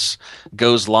time this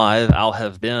goes live, I'll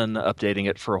have been updating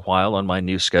it for a while on my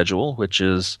new schedule, which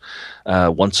is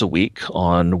once a week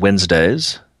on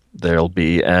Wednesdays. There'll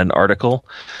be an article,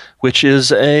 which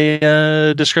is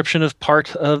a description of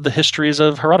part of the histories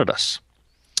of Herodotus.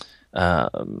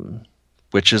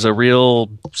 Which is a real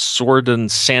sword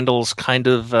and sandals kind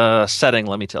of setting,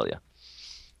 let me tell you.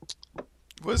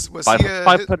 Was he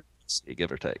 500 BC,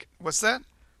 give or take. what's that?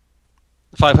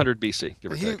 500 BC,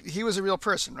 give or take. He was a real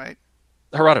person, right?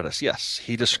 Herodotus, yes.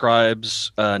 He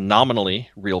describes nominally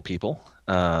real people.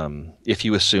 If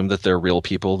you assume that they're real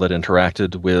people that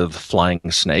interacted with flying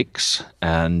snakes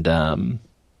and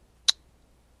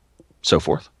so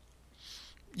forth.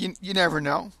 You never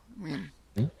know. I mean,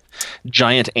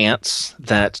 Giant ants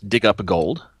that dig up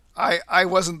gold. I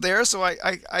wasn't there, so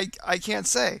I can't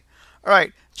say. All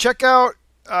right, check out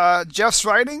Jeff's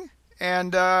writing,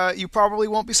 and you probably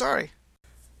won't be sorry.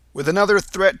 With another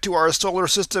threat to our solar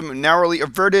system narrowly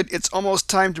averted, it's almost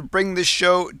time to bring this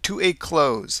show to a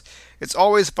close. It's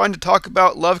always fun to talk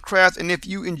about Lovecraft, and if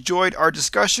you enjoyed our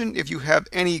discussion, if you have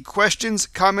any questions,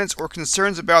 comments, or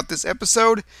concerns about this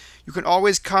episode, you can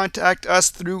always contact us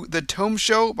through The Tome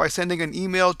Show by sending an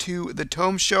email to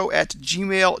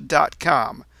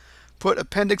thetomeshow@gmail.com. Put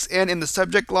Appendix N in the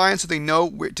subject line so they know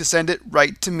where to send it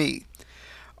right to me.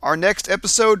 Our next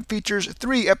episode features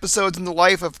 3 episodes in the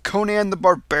life of Conan the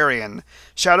Barbarian,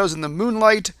 Shadows in the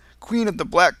Moonlight, Queen of the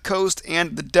Black Coast,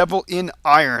 and The Devil in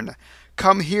Iron.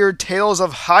 Come hear tales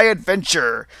of high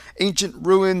adventure, ancient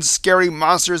ruins, scary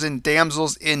monsters, and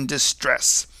damsels in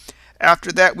distress.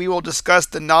 After that, we will discuss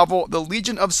the novel The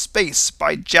Legion of Space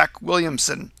by Jack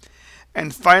Williamson.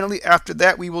 And finally, after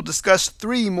that, we will discuss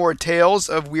 3 more tales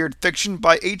of weird fiction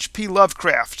by H.P.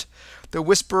 Lovecraft: The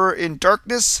Whisperer in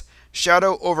Darkness,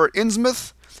 Shadow over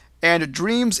Innsmouth, and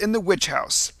Dreams in the Witch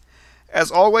House.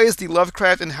 As always, the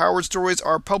Lovecraft and Howard stories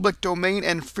are public domain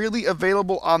and freely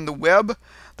available on the web.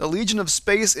 The Legion of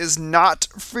Space is not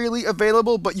freely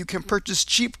available, but you can purchase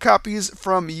cheap copies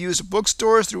from used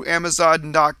bookstores through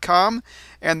Amazon.com,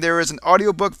 and there is an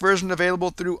audiobook version available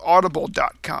through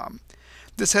Audible.com.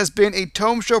 This has been a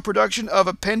Tome Show production of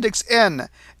Appendix N,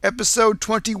 Episode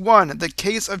 21, The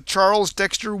Case of Charles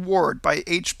Dexter Ward by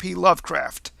H.P.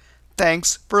 Lovecraft.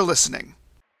 Thanks for listening.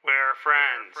 We're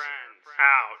friends.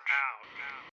 Ouch.